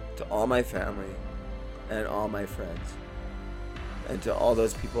 to all my family, and all my friends. And to all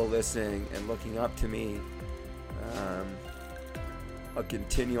those people listening and looking up to me. I'll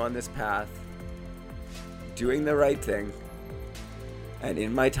continue on this path, doing the right thing. And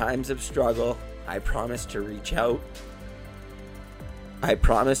in my times of struggle, I promise to reach out. I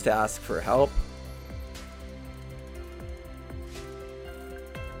promise to ask for help.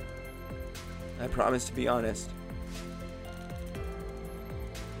 I promise to be honest.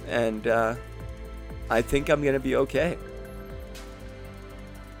 And I think I'm going to be okay.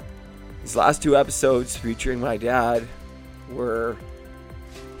 These last 2 episodes featuring my dad were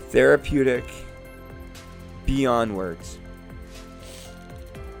therapeutic beyond words.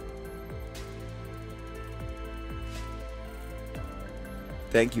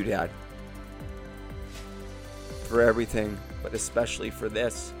 Thank you, Dad, for everything, but especially for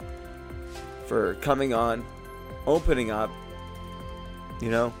this, for coming on, opening up. You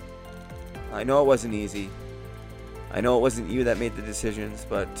know, I know it wasn't easy. I know it wasn't you that made the decisions,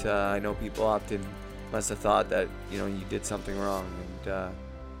 but I know people often must have thought that, you know, you did something wrong. And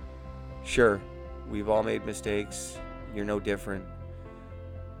sure, we've all made mistakes. You're no different.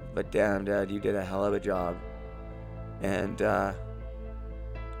 But damn, Dad, you did a hell of a job. And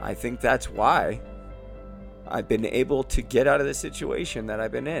I think that's why I've been able to get out of the situation that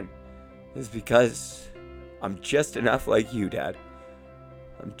I've been in. Is because I'm just enough like you, Dad.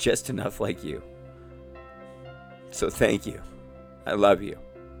 I'm just enough like you. So thank you. I love you.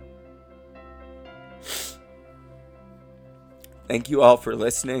 Thank you all for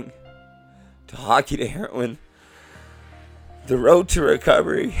listening to Hockey to Heroin, the road to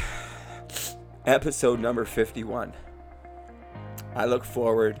recovery, episode number 51. I look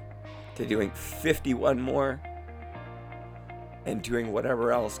forward to doing 51 more and doing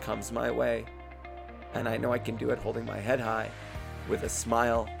whatever else comes my way. And I know I can do it holding my head high, with a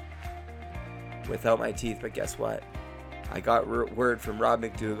smile, without my teeth. But guess what? I got word from Rob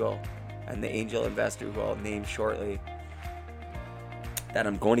McDougall and the angel investor who I'll name shortly that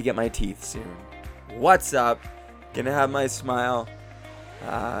I'm going to get my teeth soon. What's up? Gonna have my smile.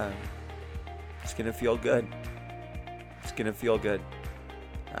 It's gonna feel good. It's gonna feel good.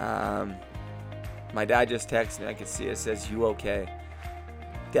 My dad just texted me. I can see it. It says, "You okay?"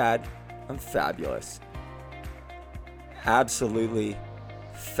 Dad, I'm fabulous. Absolutely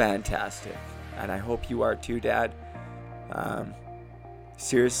fantastic. And I hope you are too, Dad.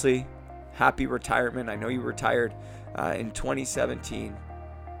 Seriously, happy retirement. I know you retired in 2017.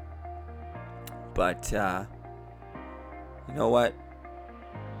 But you know what?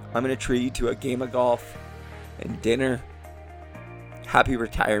 I'm going to treat you to a game of golf and dinner. Happy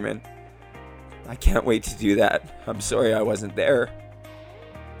retirement. I can't wait to do that. I'm sorry I wasn't there.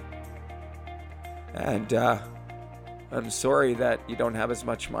 And I'm sorry that you don't have as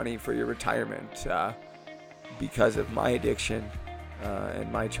much money for your retirement because of my addiction and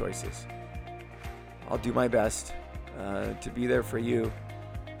my choices. I'll do my best to be there for you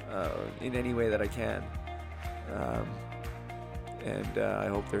in any way that I can. And I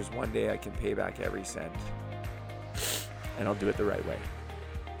hope there's one day I can pay back every cent. And I'll do it the right way.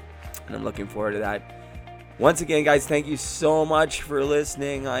 And I'm looking forward to that. Once again, guys, thank you so much for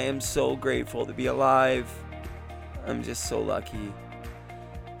listening. I am so grateful to be alive. I'm just so lucky.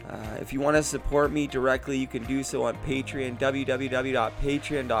 If you want to support me directly, you can do so on Patreon,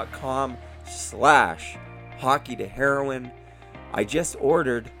 www.patreon.com/hockeytoheroin. I just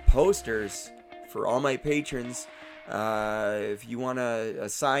ordered posters for all my patrons. If you want a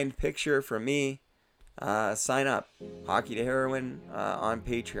signed picture from me, sign up. Hockey to Heroin on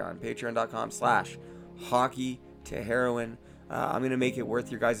Patreon. Patreon.com/hockeytoheroin. I'm going to make it worth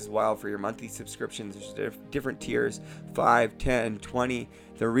your guys' while for your monthly subscriptions. There's different tiers, 5, 10, 20.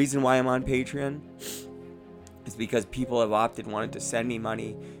 The reason why I'm on Patreon is because people have wanted to send me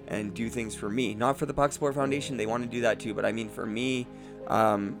money and do things for me. Not for the Puck Support Foundation. They want to do that too, but I mean for me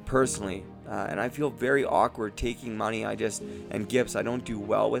personally. And I feel very awkward taking money and gifts. I don't do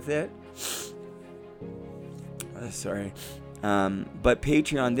well with it. Sorry. But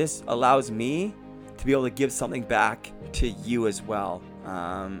Patreon, this allows me to be able to give something back to you as well.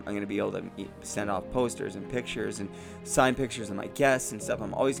 I'm going to be able to send off posters and pictures and sign pictures of my guests and stuff.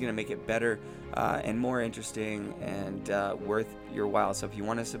 I'm always going to make it better and more interesting and worth your while. So if you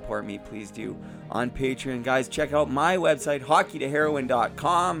want to support me, please do on Patreon. Guys, check out my website,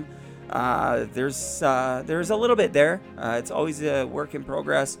 hockeytoheroin.com. There's a little bit there. It's always a work in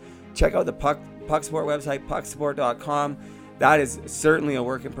progress. Check out the Puck Support website, pucksupport.com. That is certainly a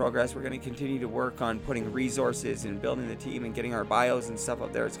work in progress. We're going to continue to work on putting resources and building the team and getting our bios and stuff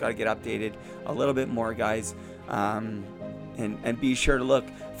up there. It's got to get updated a little bit more, guys. And be sure to look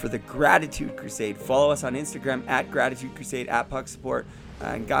for the Gratitude Crusade. Follow us on Instagram at Gratitude Crusade, at Puck Support.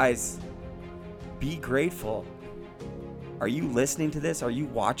 And guys, be grateful. Are you listening to this? Are you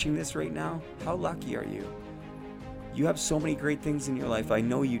watching this right now? How lucky are you? You have so many great things in your life. I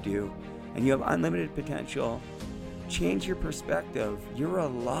know you do. And you have unlimited potential. Change your perspective. You're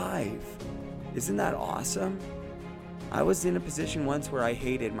alive. Isn't that awesome? I was in a position once where I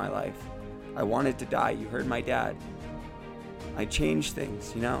hated my life. I wanted to die. You heard my dad. I changed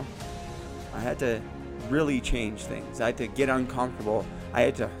things, you know? I had to really change things. I had to get uncomfortable. I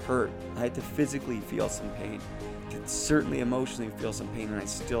had to hurt. I had to physically feel some pain. I could certainly emotionally feel some pain, and I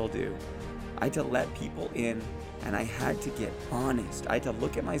still do. I had to let people in, and I had to get honest. I had to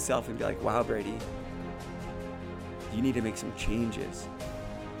look at myself and be like, wow, Brady, you need to make some changes.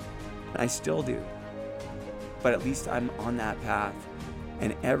 And I still do. But at least I'm on that path.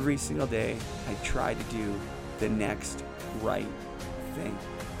 And every single day, I try to do the next right thing.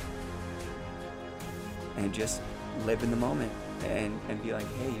 And just live in the moment. And be like,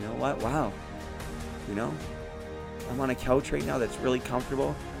 hey, you know what? Wow. You know? I'm on a couch right now that's really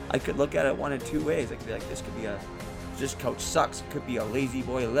comfortable. I could look at it one of two ways. I could be like, this couch sucks. It could be a lazy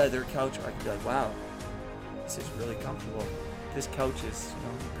boy leather couch. Or I could be like, wow, this is really comfortable. This couch is,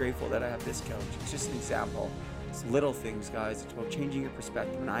 I'm grateful that I have this couch. It's just an example. It's little things, guys. It's about changing your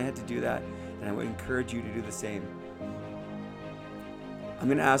perspective. And I had to do that. And I would encourage you to do the same. I'm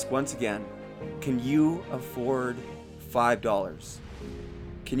going to ask once again, can you afford $5?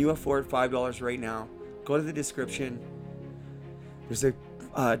 Can you afford $5 right now? Go to the description. There's a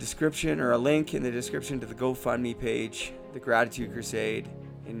description or a link in the description to the GoFundMe page, the Gratitude Crusade,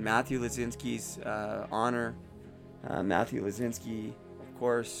 in Matthew Lazinski's honor. Matthew Lazinski, of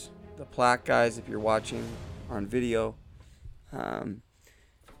course, the plaque, guys, if you're watching on video.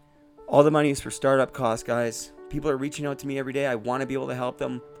 All the money is for startup costs, guys. People are reaching out to me every day. I want to be able to help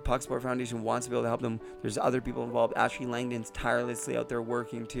them. The Puck Support Foundation wants to be able to help them. There's other people involved. Ashley Langdon's tirelessly out there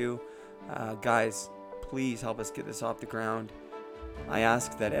working too. Guys, please help us get this off the ground. I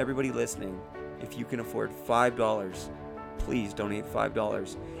ask that everybody listening, if you can afford $5, please donate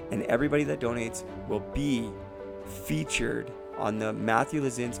 $5. And everybody that donates will be featured on the Matthew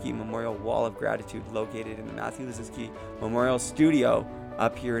Lazinski Memorial Wall of Gratitude located in the Matthew Lazinski Memorial Studio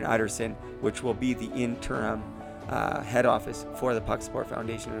up here in Utterson, which will be the interim head office for the Puck Support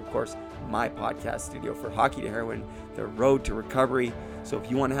Foundation, and of course my podcast studio for Hockey to Heroin, the road to recovery. So if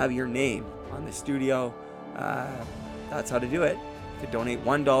you want to have your name on the studio, that's how to do it. To donate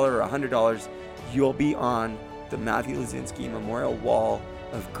 $1 or $100, you'll be on the Matthew Lazinski Memorial Wall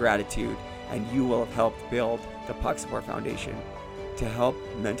of Gratitude, and you will have helped build the Puck Support Foundation to help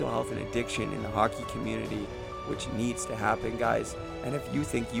mental health and addiction in the hockey community, which needs to happen, guys. And if you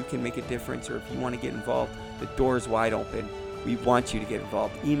think you can make a difference, or if you want to get involved, the door's wide open. We want you to get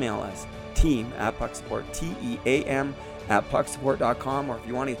involved. Email us, team@pucksupport, team@pucksupport.com, or if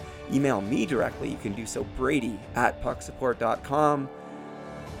you want to email me directly, you can do so, brady@pucksupport.com.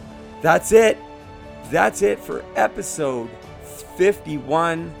 That's it. That's it for episode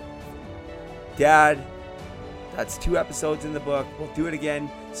 51. Dad, that's 2 episodes in the book. We'll do it again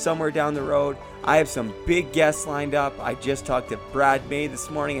somewhere down the road. I have some big guests lined up. I just talked to Brad May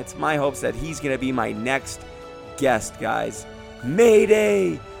this morning. It's my hopes that he's going to be my next guest, guys.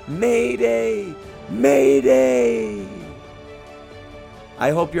 Mayday! Mayday! Mayday!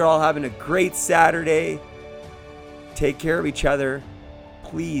 I hope you're all having a great Saturday. Take care of each other.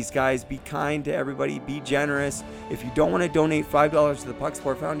 Please, guys, be kind to everybody. Be generous. If you don't want to donate $5 to the Puck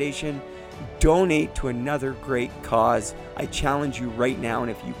Support Foundation, donate to another great cause. I challenge you right now,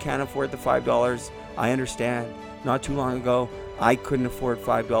 and if you can't afford the $5, I understand. not too long ago, I couldn't afford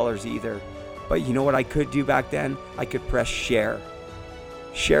 $5 either. But you know what I could do back then? I could press share.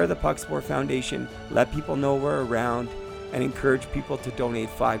 Share the Puck Sport Foundation, let people know we're around, and encourage people to donate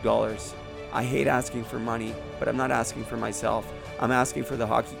 $5. I hate asking for money, but I'm not asking for myself. I'm asking for the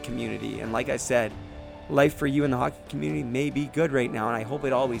hockey community. And like I said, life for you in the hockey community may be good right now, and I hope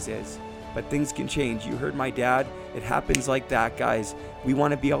it always is. But things can change. You heard my dad. It happens like that, guys. We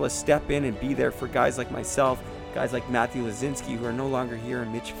want to be able to step in and be there for guys like myself, guys like Matthew Lazinski, who are no longer here,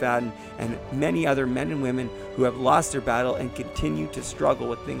 and Mitch Fadden, and many other men and women who have lost their battle and continue to struggle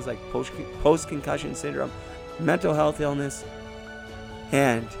with things like post-concussion syndrome, mental health illness,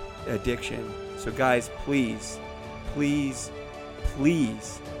 and addiction. So guys, please, please,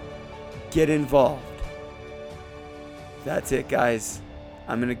 please get involved. That's it, guys.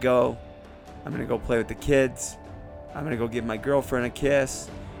 I'm going to go play with the kids. I'm going to go give my girlfriend a kiss.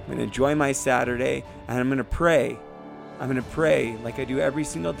 I'm going to enjoy my Saturday, and I'm going to pray. I'm going to pray like I do every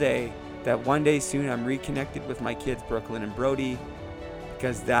single day that one day soon I'm reconnected with my kids, Brooklyn and Brody,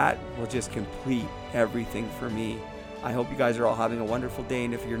 because that will just complete everything for me. I hope you guys are all having a wonderful day,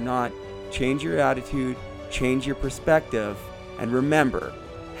 and if you're not, change your attitude, change your perspective, and remember,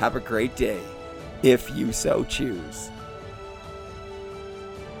 have a great day if you so choose.